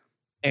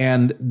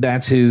 And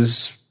that's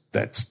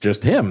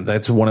just him.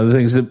 That's one of the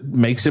things that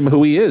makes him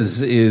who he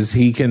is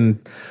he can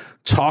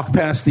talk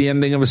past the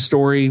ending of a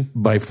story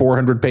by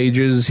 400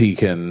 pages. He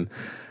can,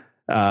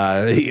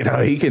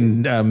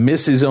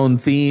 miss his own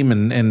theme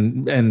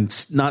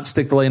and not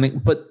stick the landing.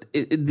 But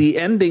the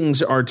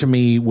endings are, to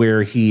me,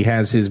 where he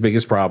has his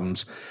biggest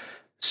problems.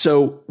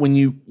 So when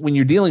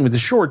you're dealing with the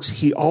shorts,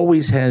 he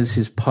always has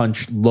his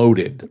punch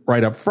loaded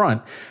right up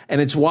front.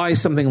 And it's why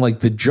something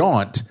like The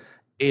Jaunt,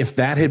 if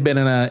that had been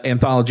in an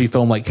anthology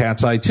film like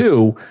Cat's Eye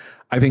 2,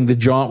 I think The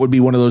Jaunt would be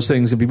one of those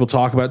things that people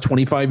talk about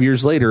 25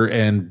 years later.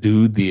 And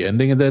dude, the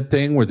ending of that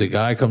thing where the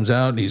guy comes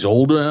out and he's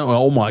older.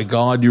 Oh my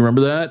God. Do you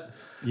remember that?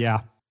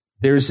 Yeah.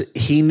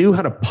 He knew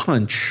how to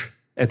punch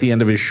at the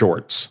end of his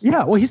shorts.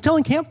 Yeah. Well, he's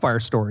telling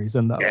campfire stories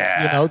in those,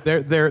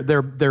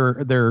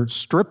 they're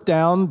stripped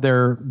down.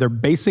 They're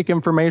basic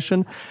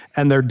information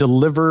and they're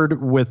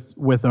delivered with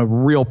a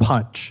real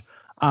punch.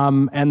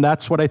 And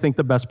that's what I think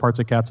the best parts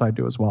of Cat's Eye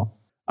do as well.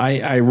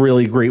 I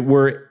really agree.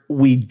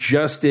 We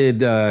just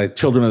did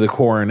Children of the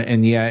Corn,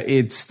 and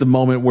it's the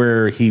moment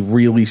where he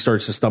really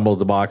starts to stumble at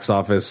the box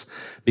office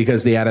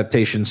because the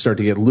adaptations start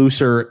to get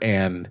looser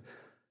and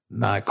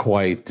not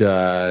quite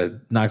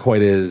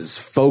as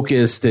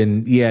focused,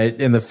 and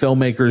the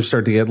filmmakers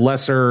start to get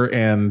lesser,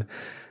 and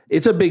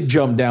it's a big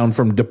jump down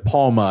from De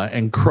Palma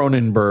and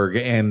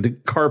Cronenberg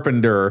and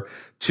Carpenter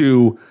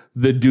to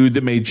the dude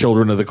that made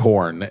Children of the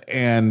Corn.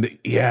 And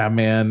yeah,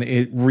 man,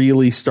 it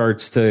really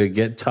starts to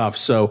get tough.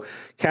 So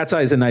Cat's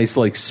Eye is a nice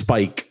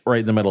spike right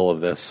in the middle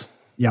of this.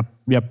 Yep.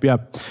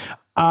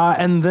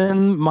 And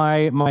then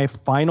my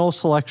final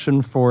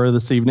selection for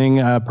this evening,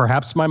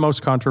 perhaps my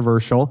most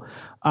controversial,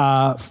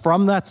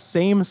 from that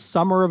same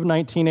summer of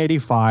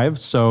 1985.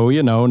 So,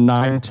 9,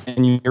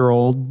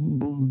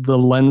 10-year-old, the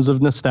lens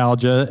of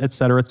nostalgia, et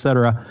cetera, et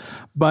cetera.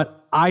 But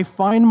I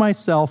find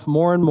myself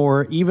more and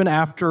more, even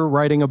after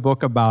writing a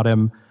book about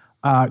him,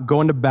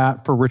 going to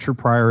bat for Richard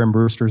Pryor and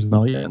Brewster's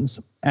Millions.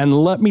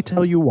 And let me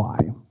tell you why.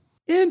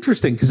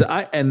 Interesting, because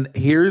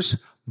here's,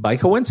 by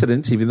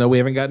coincidence, even though we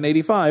haven't gotten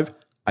 85,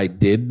 I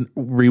did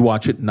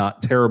rewatch it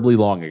not terribly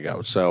long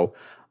ago. So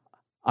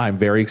I'm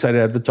very excited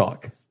to have the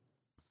talk.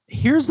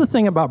 Here's the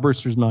thing about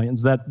Brewster's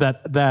Millions that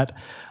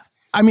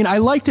I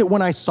liked it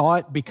when I saw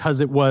it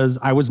because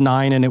I was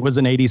 9 and it was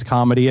an 80s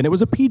comedy and it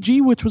was a PG,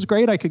 which was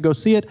great. I could go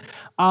see it.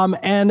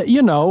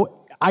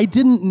 I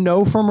didn't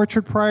know from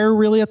Richard Pryor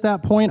really at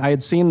that point. I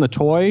had seen The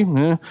Toy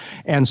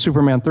and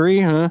Superman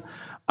 3.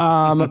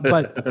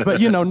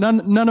 But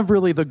none of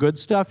really the good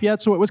stuff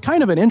yet. So it was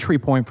kind of an entry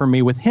point for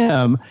me with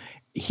him.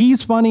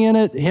 He's funny in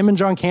it. Him and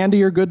John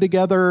Candy are good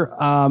together.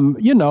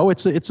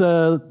 It's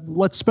a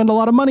let's spend a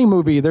lot of money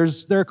movie. There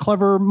are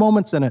clever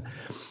moments in it.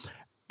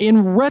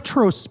 In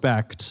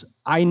retrospect,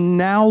 I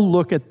now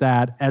look at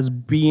that as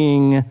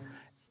being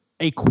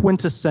a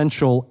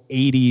quintessential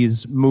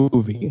 80s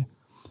movie.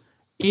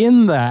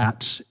 In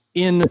that,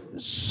 in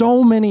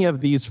so many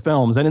of these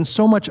films and in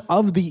so much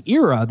of the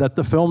era that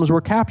the films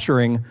were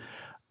capturing,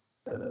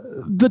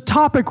 the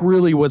topic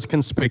really was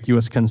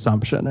conspicuous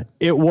consumption.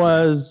 It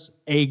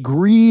was a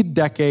greed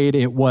decade.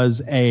 It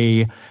was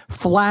a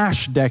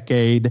flash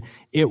decade.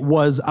 It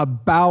was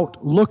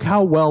about, look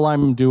how well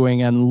I'm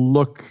doing and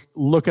look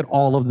at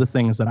all of the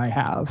things that I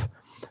have.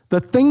 The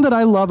thing that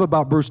I love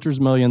about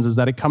Brewster's Millions is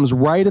that it comes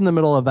right in the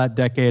middle of that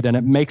decade and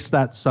it makes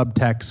that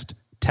subtext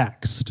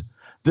text.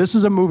 This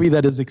is a movie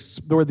that is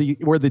where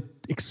the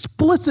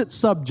explicit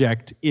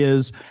subject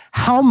is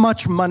how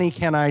much money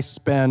can I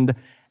spend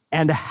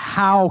and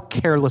how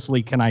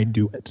carelessly can I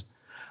do it?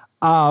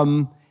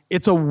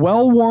 It's a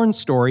well-worn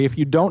story. If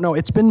you don't know,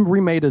 it's been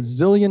remade a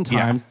zillion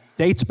times. Yeah.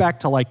 Dates back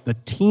to like the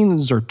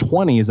teens or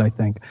 20s, I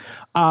think.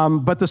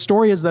 But the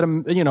story is that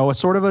a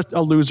sort of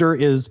a loser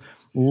is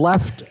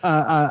left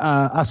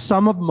a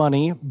sum of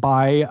money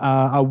by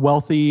a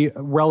wealthy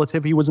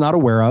relative he was not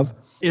aware of.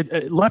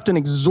 It left an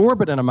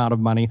exorbitant amount of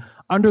money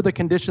under the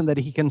condition that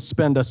he can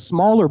spend a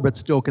smaller but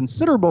still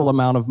considerable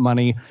amount of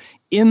money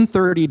in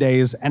 30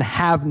 days and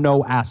have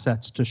no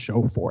assets to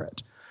show for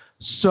it.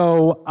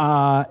 So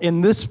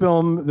in this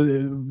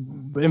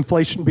film,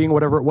 inflation being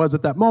whatever it was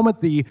at that moment,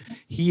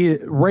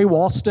 Ray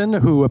Walston,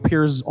 who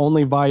appears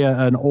only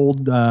via an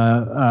old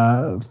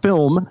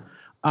film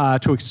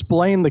to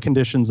explain the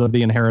conditions of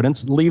the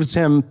inheritance, leaves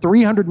him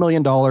 $300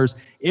 million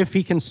if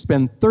he can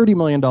spend $30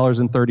 million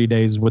in 30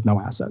 days with no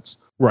assets.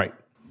 Right.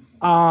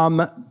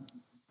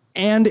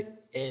 And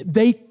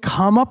they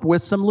come up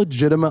with some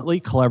legitimately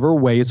clever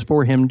ways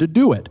for him to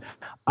do it.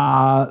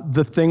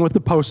 The thing with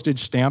the postage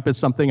stamp is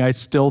something I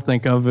still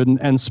think of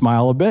and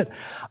smile a bit.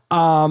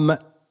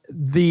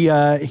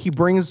 He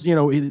brings,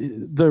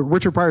 the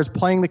Richard Pryor is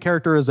playing the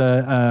character as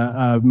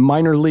a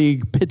minor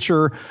league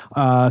pitcher,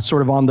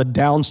 sort of on the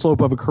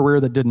downslope of a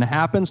career that didn't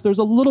happen. So there's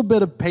a little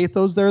bit of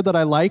pathos there that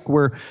I like,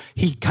 where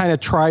he kind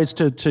of tries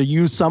to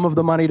use some of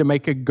the money to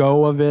make a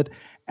go of it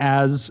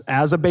as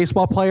a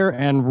baseball player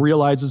and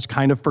realizes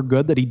kind of for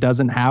good that he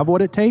doesn't have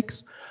what it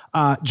takes.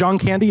 John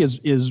Candy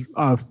is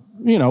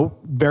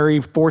very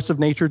force of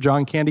nature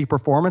John Candy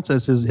performance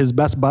as his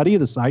best buddy,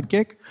 the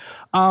sidekick.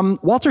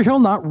 Walter Hill,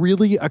 not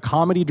really a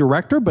comedy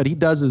director, but he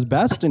does his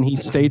best and he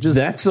stages.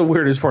 That's the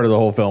weirdest part of the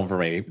whole film for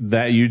me.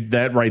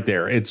 That right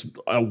there. It's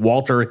a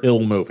Walter Hill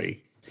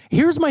movie.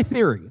 Here's my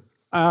theory.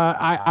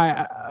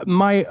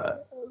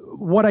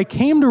 What I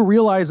came to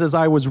realize as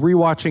I was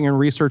rewatching and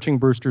researching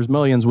Brewster's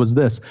Millions was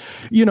this.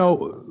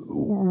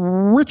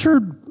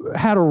 Richard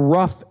had a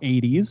rough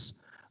 80s.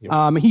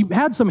 He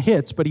had some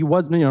hits, but he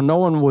was, no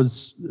one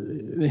was,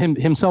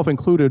 himself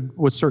included,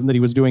 was certain that he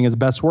was doing his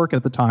best work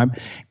at the time.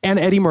 And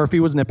Eddie Murphy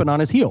was nipping on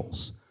his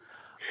heels.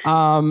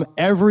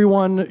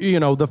 Everyone,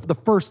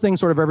 the first thing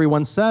sort of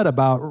everyone said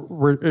about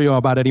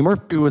Eddie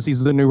Murphy was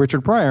he's the new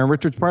Richard Pryor. And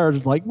Richard Pryor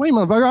was like, wait,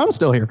 motherfucker, I'm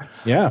still here.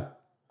 Yeah.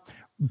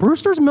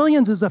 Brewster's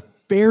Millions is a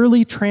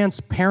fairly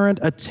transparent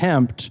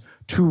attempt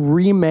to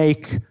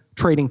remake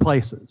Trading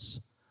Places.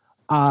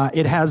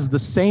 It has the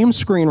same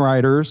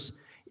screenwriters.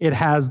 It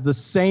has the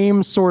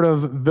same sort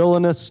of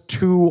villainous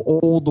two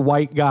old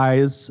white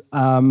guys.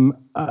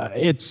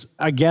 It's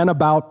again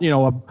about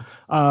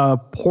a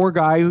poor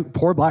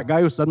black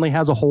guy who suddenly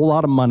has a whole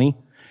lot of money,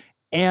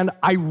 and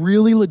I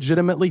really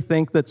legitimately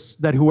think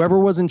that whoever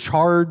was in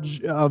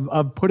charge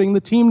of putting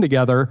the team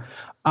together,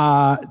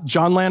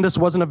 John Landis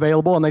wasn't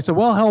available, and they said,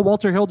 "Well, hell,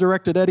 Walter Hill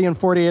directed Eddie in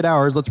 48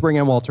 hours. Let's bring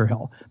in Walter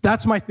Hill."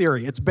 That's my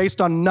theory. It's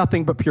based on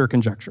nothing but pure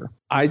conjecture.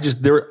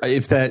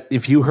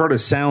 If you heard a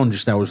sound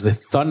just now, it was the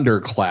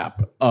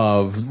thunderclap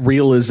of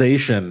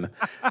realization.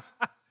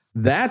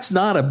 That's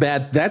not a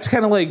bad. That's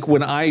kind of like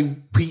when I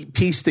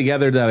piece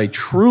together that I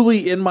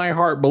truly, in my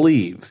heart,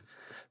 believe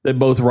that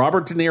both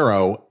Robert De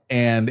Niro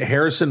and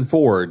Harrison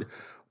Ford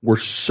were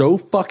so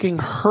fucking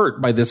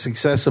hurt by the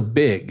success of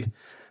Big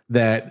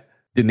that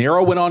De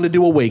Niro went on to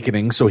do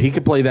Awakening so he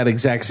could play that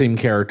exact same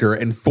character,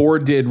 and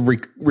Ford did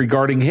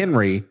Regarding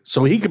Henry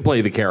so he could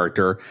play the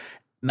character.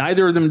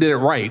 Neither of them did it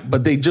right,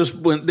 but they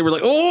were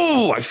like,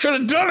 oh, I should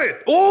have done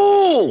it.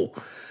 Oh,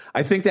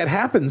 I think that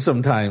happens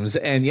sometimes.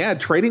 And yeah,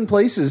 Trading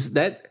Places,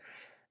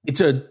 it's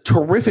a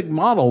terrific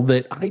model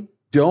that I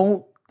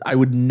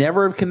would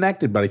never have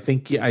connected, but I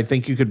think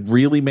you could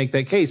really make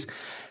that case.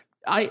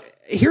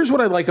 Here's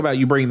what I like about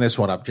you bringing this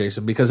one up,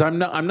 Jason, because I'm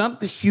not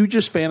the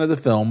hugest fan of the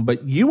film,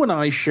 but you and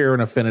I share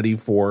an affinity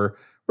for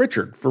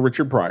Richard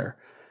Pryor.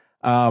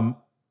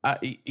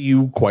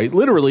 You quite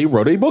literally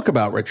wrote a book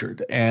about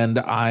Richard, and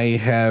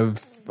I've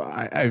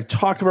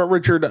talked about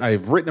Richard.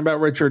 I've written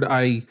about Richard.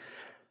 I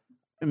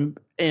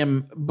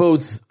am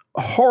both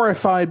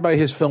horrified by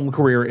his film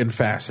career and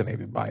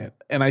fascinated by it.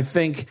 And I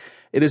think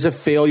it is a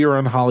failure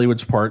on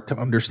Hollywood's part to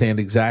understand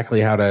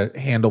exactly how to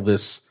handle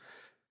this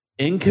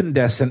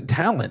incandescent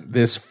talent,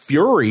 this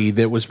fury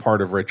that was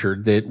part of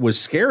Richard that was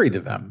scary to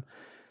them.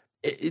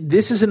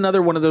 This is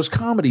another one of those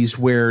comedies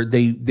where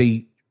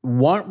they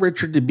want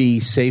Richard to be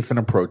safe and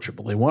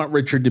approachable. They want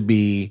Richard to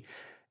be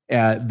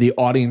the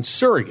audience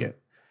surrogate.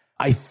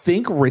 I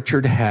think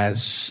Richard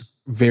has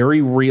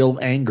very real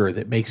anger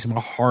that makes him a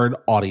hard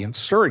audience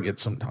surrogate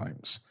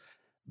sometimes,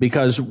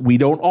 because we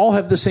don't all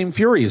have the same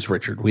fury as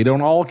Richard. We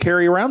don't all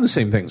carry around the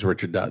same things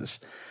Richard does.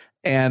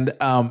 And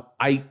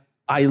I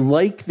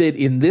like that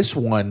in this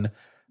one,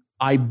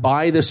 I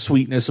buy the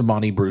sweetness of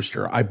Monty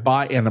Brewster.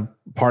 And a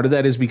part of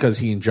that is because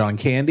he and John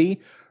Candy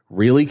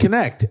really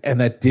connect,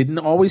 and that didn't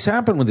always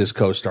happen with his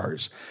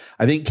co-stars.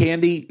 I think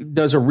Candy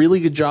does a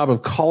really good job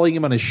of calling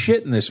him on his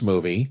shit in this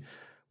movie,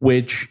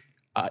 which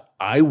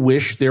I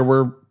wish there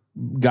were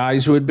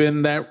guys who had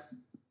been that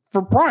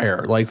for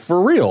Pryor, like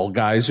for real,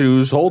 guys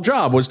whose whole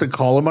job was to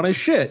call him on his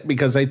shit,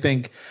 because I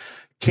think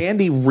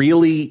Candy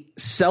really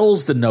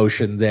sells the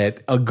notion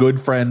that a good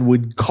friend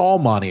would call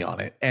Monty on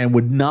it and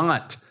would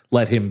not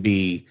let him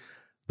be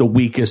the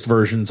weakest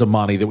versions of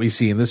Monty that we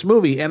see in this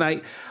movie. And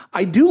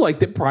I do like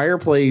that Pryor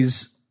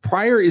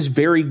is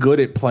very good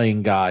at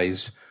playing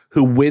guys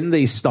who, when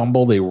they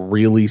stumble, they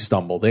really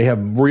stumble. They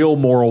have real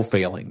moral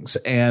failings.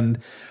 And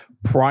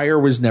Pryor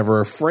was never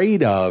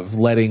afraid of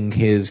letting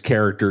his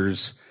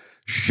characters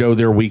show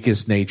their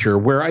weakest nature,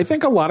 where I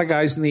think a lot of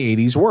guys in the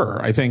 80s were.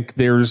 I think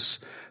there's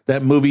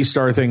that movie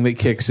star thing that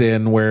kicks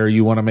in where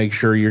you want to make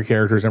sure your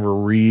character's never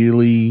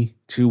really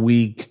too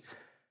weak.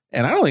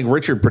 And I don't think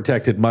Richard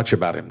protected much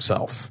about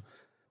himself.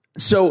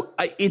 So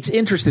it's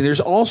interesting.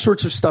 There's all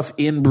sorts of stuff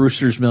in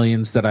Brewster's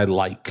Millions that I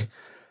like.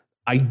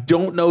 I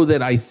don't know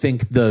that I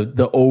think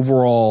the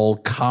overall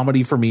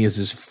comedy for me is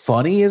as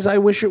funny as I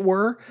wish it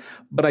were,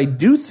 but I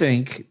do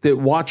think that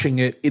watching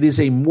it is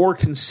a more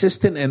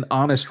consistent and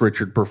honest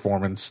Richard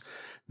performance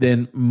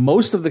than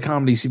most of the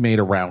comedies he made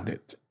around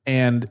it.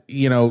 And,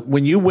 you know,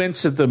 when you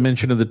wince at the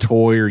mention of the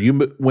toy, or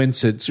you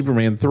wince at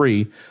Superman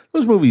 3,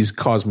 those movies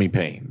cause me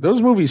pain.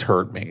 Those movies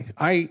hurt me.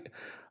 I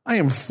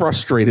am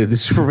frustrated that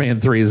Superman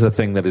 3 is a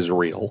thing that is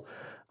real.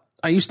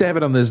 I used to have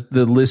it on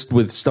the list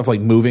with stuff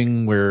like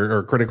Moving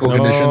or Critical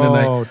Condition.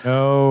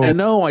 And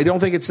no, I don't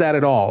think it's that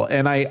at all.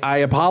 And I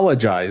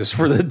apologize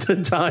for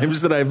the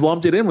times that I've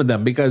lumped it in with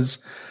them, because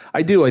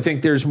I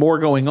think there's more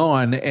going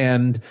on,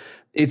 and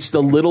it's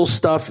the little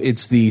stuff.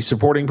 It's the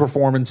supporting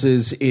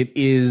performances. It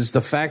is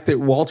the fact that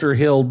Walter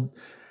Hill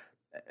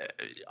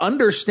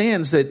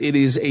understands that it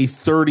is a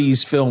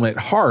 30s film at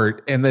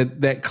heart, and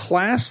that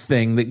class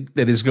thing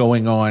that is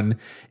going on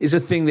is a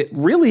thing that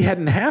really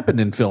hadn't happened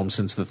in film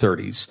since the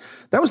 30s.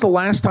 That was the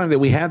last time that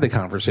we had the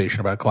conversation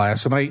about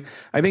class. And I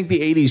think the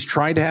 80s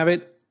tried to have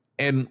it,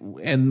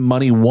 and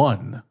money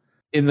won.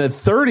 In the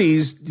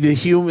 30s,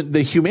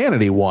 the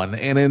humanity won.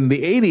 And in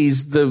the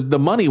 80s, the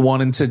money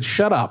won and said,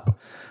 shut up.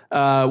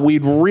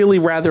 We'd really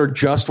rather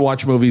just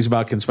watch movies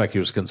about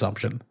conspicuous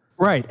consumption.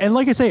 Right. And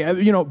like I say,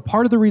 you know,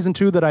 part of the reason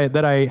too that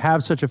I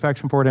have such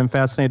affection for it and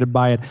fascinated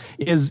by it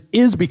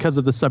is because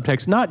of the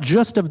subtext, not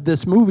just of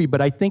this movie,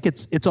 but I think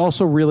it's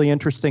also really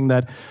interesting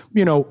that,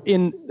 you know,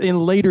 in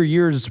later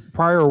years,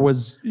 Pryor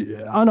was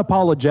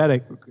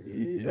unapologetic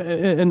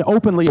and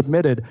openly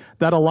admitted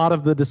that a lot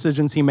of the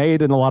decisions he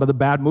made and a lot of the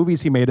bad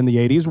movies he made in the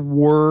 80s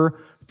were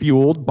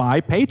fueled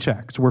by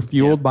paychecks, were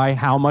fueled by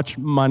how much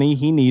money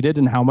he needed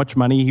and how much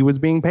money he was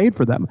being paid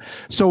for them.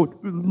 So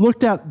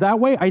looked at that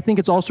way, I think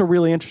it's also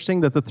really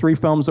interesting that the three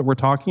films that we're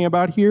talking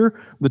about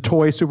here, The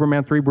Toy,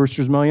 Superman 3,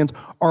 Brewster's Millions,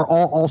 are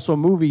all also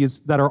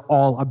movies that are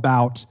all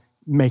about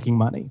making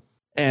money.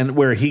 And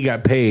where he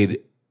got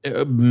paid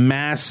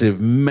massive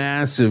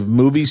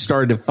movie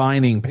star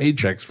defining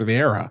paychecks for the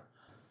era.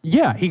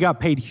 Yeah, he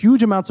got paid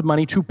huge amounts of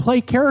money to play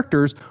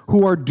characters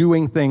who are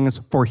doing things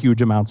for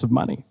huge amounts of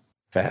money.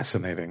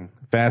 Fascinating.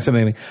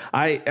 Let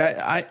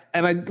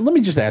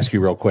me just ask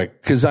you real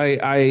quick, because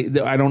I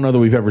don't know that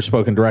we've ever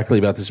spoken directly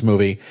about this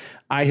movie.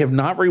 I have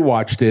not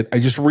rewatched it. I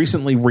just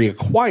recently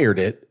reacquired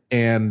it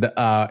and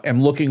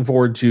am looking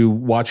forward to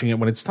watching it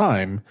when it's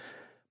time.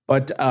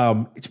 But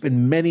it's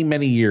been many,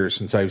 many years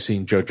since I've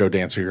seen JoJo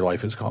Dancer, Your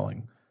Life is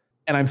Calling.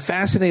 And I'm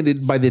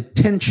fascinated by the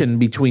tension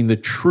between the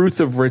truth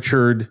of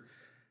Richard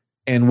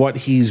and what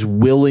he's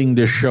willing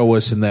to show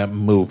us in that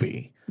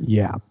movie.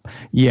 Yeah.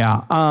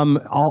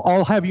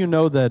 I'll have you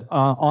know that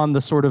on the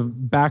sort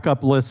of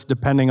backup list,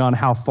 depending on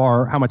how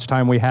much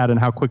time we had and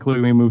how quickly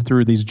we moved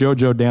through these,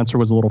 JoJo Dancer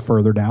was a little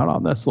further down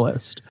on this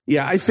list.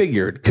 Yeah, I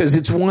figured, because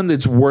it's one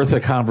that's worth a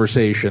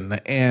conversation,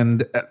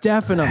 and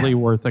definitely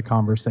worth a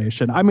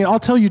conversation. I mean, I'll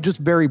tell you just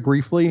very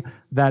briefly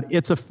that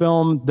it's a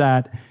film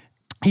that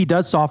he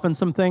does soften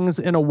some things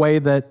in a way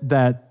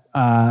that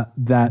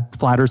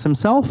flatters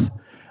himself.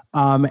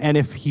 And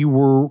if he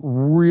were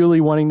really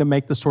wanting to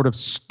make the sort of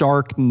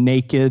stark,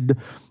 naked,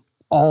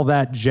 all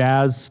that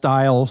jazz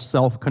style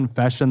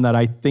self-confession that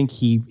I think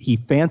he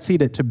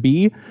fancied it to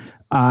be,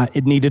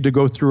 it needed to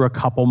go through a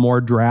couple more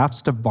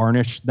drafts to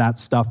varnish that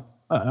stuff,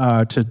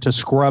 to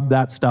scrub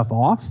that stuff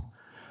off.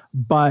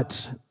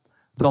 But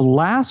the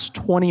last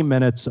 20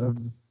 minutes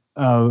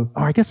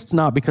I guess it's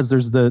not, because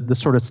there's the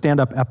sort of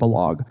stand-up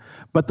epilogue,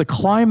 but the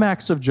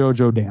climax of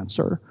JoJo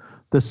Dancer,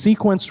 the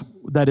sequence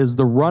that is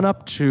the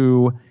run-up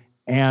to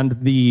and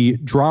the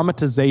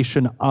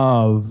dramatization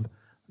of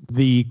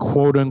the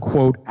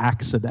quote-unquote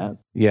accident.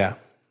 Yeah.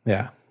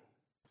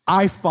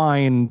 I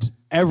find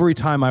every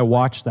time I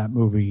watch that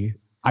movie,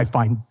 I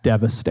find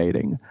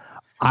devastating.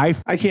 I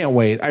can't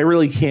wait. I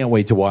really can't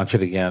wait to watch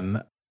it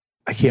again.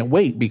 I can't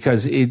wait,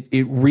 because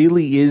it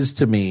really is,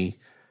 to me,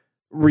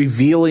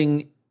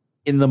 revealing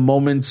in the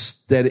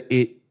moments that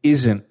it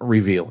isn't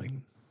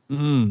revealing.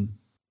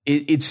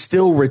 It's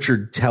still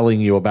Richard telling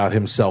you about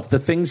himself. The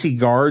things he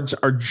guards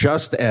are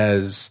just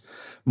as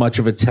much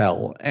of a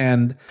tell.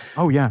 And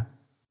oh yeah,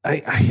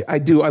 I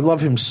do. I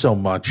love him so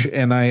much.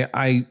 And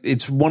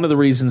it's one of the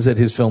reasons that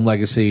his film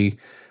legacy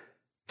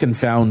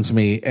confounds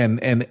me.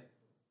 And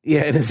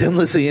yeah, it is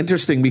endlessly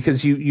interesting,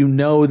 because you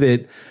know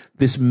that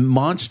this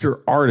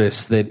monster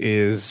artist that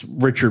is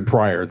Richard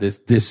Pryor,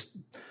 this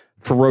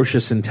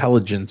ferocious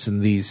intelligence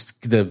and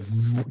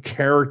the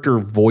character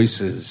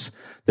voices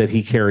that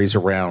he carries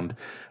around,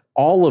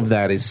 all of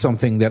that is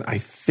something that I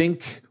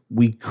think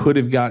we could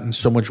have gotten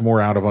so much more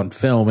out of on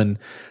film. And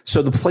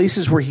so the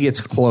places where he gets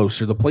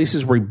close, or the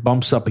places where he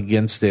bumps up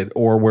against it,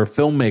 or where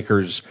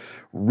filmmakers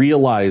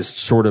realized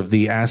sort of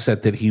the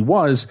asset that he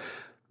was,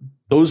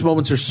 those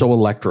moments are so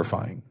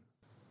electrifying.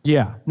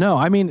 Yeah, no,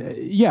 I mean,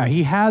 yeah,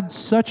 he had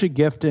such a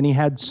gift, and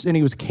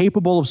he was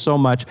capable of so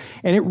much,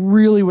 and it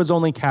really was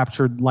only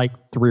captured like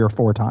 3 or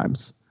 4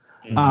 times,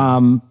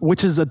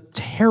 which is a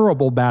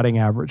terrible batting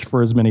average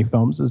for as many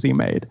films as he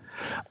made.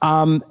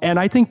 And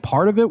I think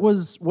part of it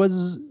was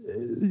an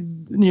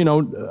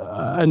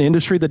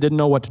industry that didn't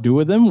know what to do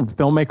with him,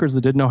 filmmakers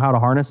that didn't know how to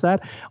harness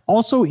that.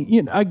 Also,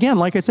 again,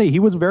 like I say, he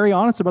was very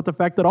honest about the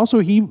fact that also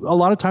he a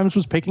lot of times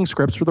was picking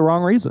scripts for the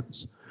wrong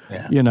reasons.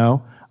 Yeah.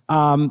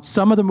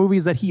 Some of the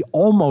movies that he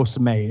almost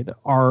made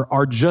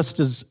are just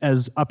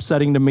as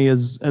upsetting to me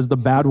as the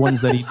bad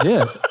ones that he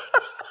did.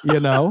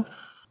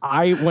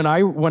 When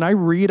I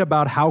read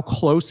about how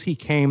close he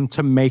came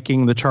to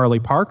making the Charlie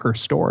Parker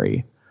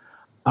story,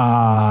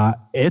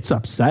 it's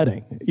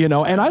upsetting.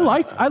 And I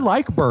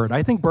like Bird.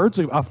 I think Bird's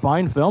a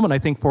fine film, and I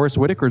think Forrest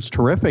Whitaker's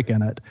terrific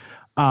in it.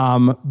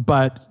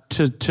 But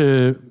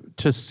to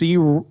see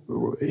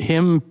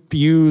him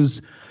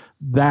fuse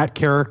that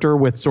character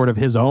with sort of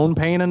his own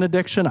pain and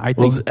addiction, I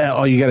think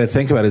all you got to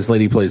think about is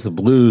Lady Plays the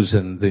Blues,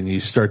 and then you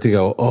start to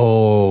go,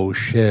 oh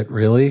shit,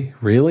 really?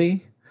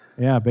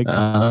 Yeah, big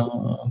time.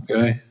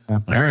 Okay. Yeah.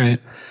 All right.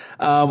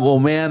 Well,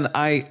 man,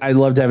 I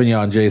loved having you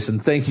on, Jason.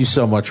 Thank you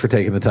so much for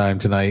taking the time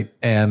tonight.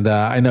 And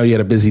I know you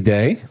had a busy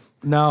day.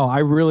 No, I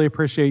really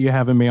appreciate you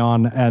having me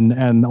on.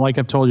 And like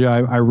I've told you,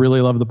 I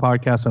really love the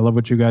podcast. I love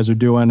what you guys are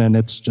doing. And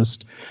it's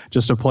just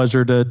a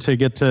pleasure to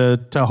get to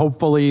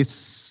hopefully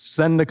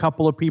send a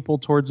couple of people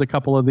towards a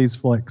couple of these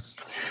flicks.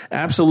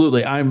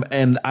 Absolutely. I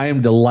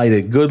am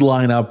delighted. Good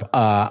lineup.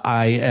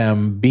 I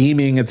am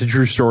beaming at the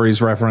True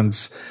Stories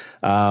reference.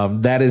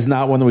 That is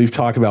not one that we've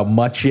talked about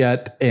much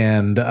yet.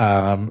 And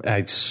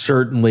I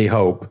certainly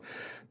hope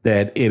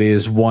that it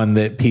is one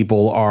that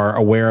people are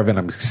aware of, and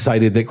I'm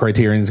excited that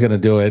Criterion is going to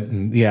do it.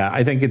 And yeah,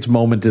 I think its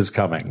moment is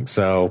coming.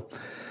 So,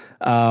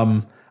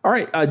 all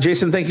right,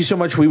 Jason, thank you so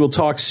much. We will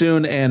talk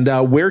soon. And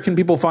where can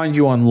people find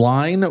you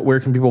online? Where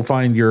can people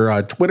find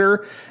your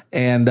Twitter?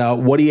 And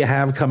what do you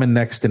have coming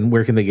next, and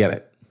where can they get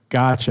it?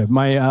 Gotcha.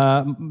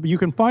 You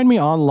can find me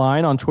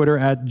online on Twitter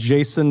at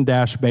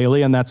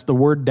Jason-Bailey, and that's the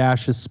word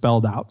dash is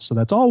spelled out. So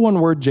that's all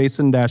one word,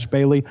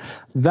 Jason-Bailey.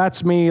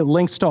 That's me.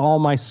 Links to all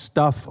my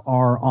stuff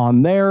are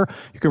on there.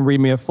 You can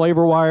read me at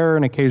FlavorWire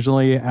and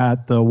occasionally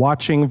at the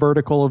Watching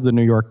vertical of the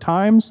New York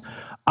Times.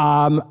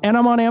 And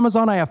I'm on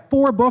Amazon. I have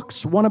 4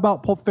 books, one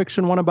about Pulp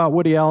Fiction, one about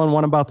Woody Allen,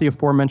 one about the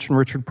aforementioned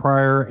Richard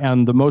Pryor,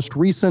 and the most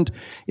recent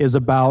is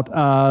about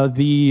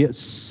the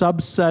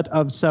subset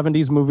of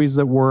 70s movies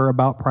that were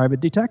about private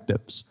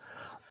detectives.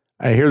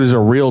 I hear there's a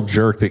real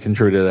jerk that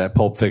contributed to that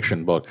Pulp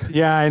Fiction book.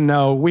 Yeah, I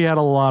know. We had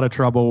a lot of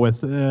trouble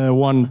with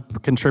one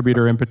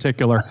contributor in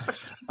particular.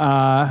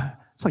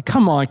 It's like,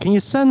 come on, can you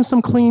send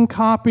some clean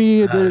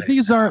copy?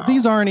 These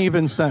aren't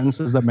even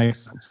sentences that make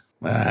sense.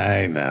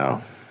 I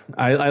know.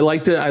 I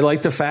like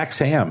to fax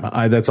ham.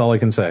 That's all I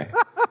can say.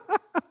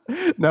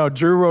 No,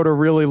 Drew wrote a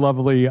really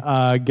lovely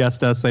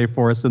guest essay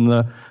for us in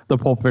the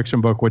Pulp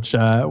Fiction book, which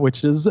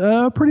is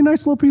a pretty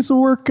nice little piece of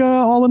work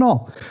all in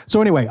all.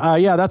 So anyway,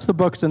 yeah, that's the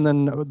books, and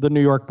then the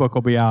New York book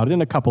will be out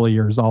in a couple of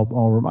years.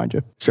 I'll remind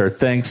you. Sure,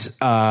 thanks.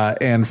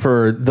 And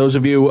for those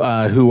of you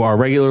who are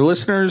regular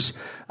listeners,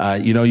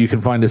 you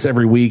can find us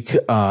every week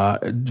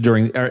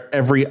during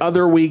every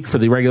other week for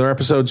the regular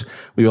episodes.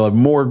 We will have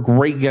more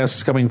great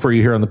guests coming for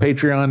you here on the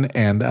Patreon,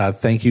 and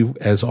thank you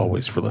as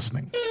always for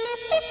listening.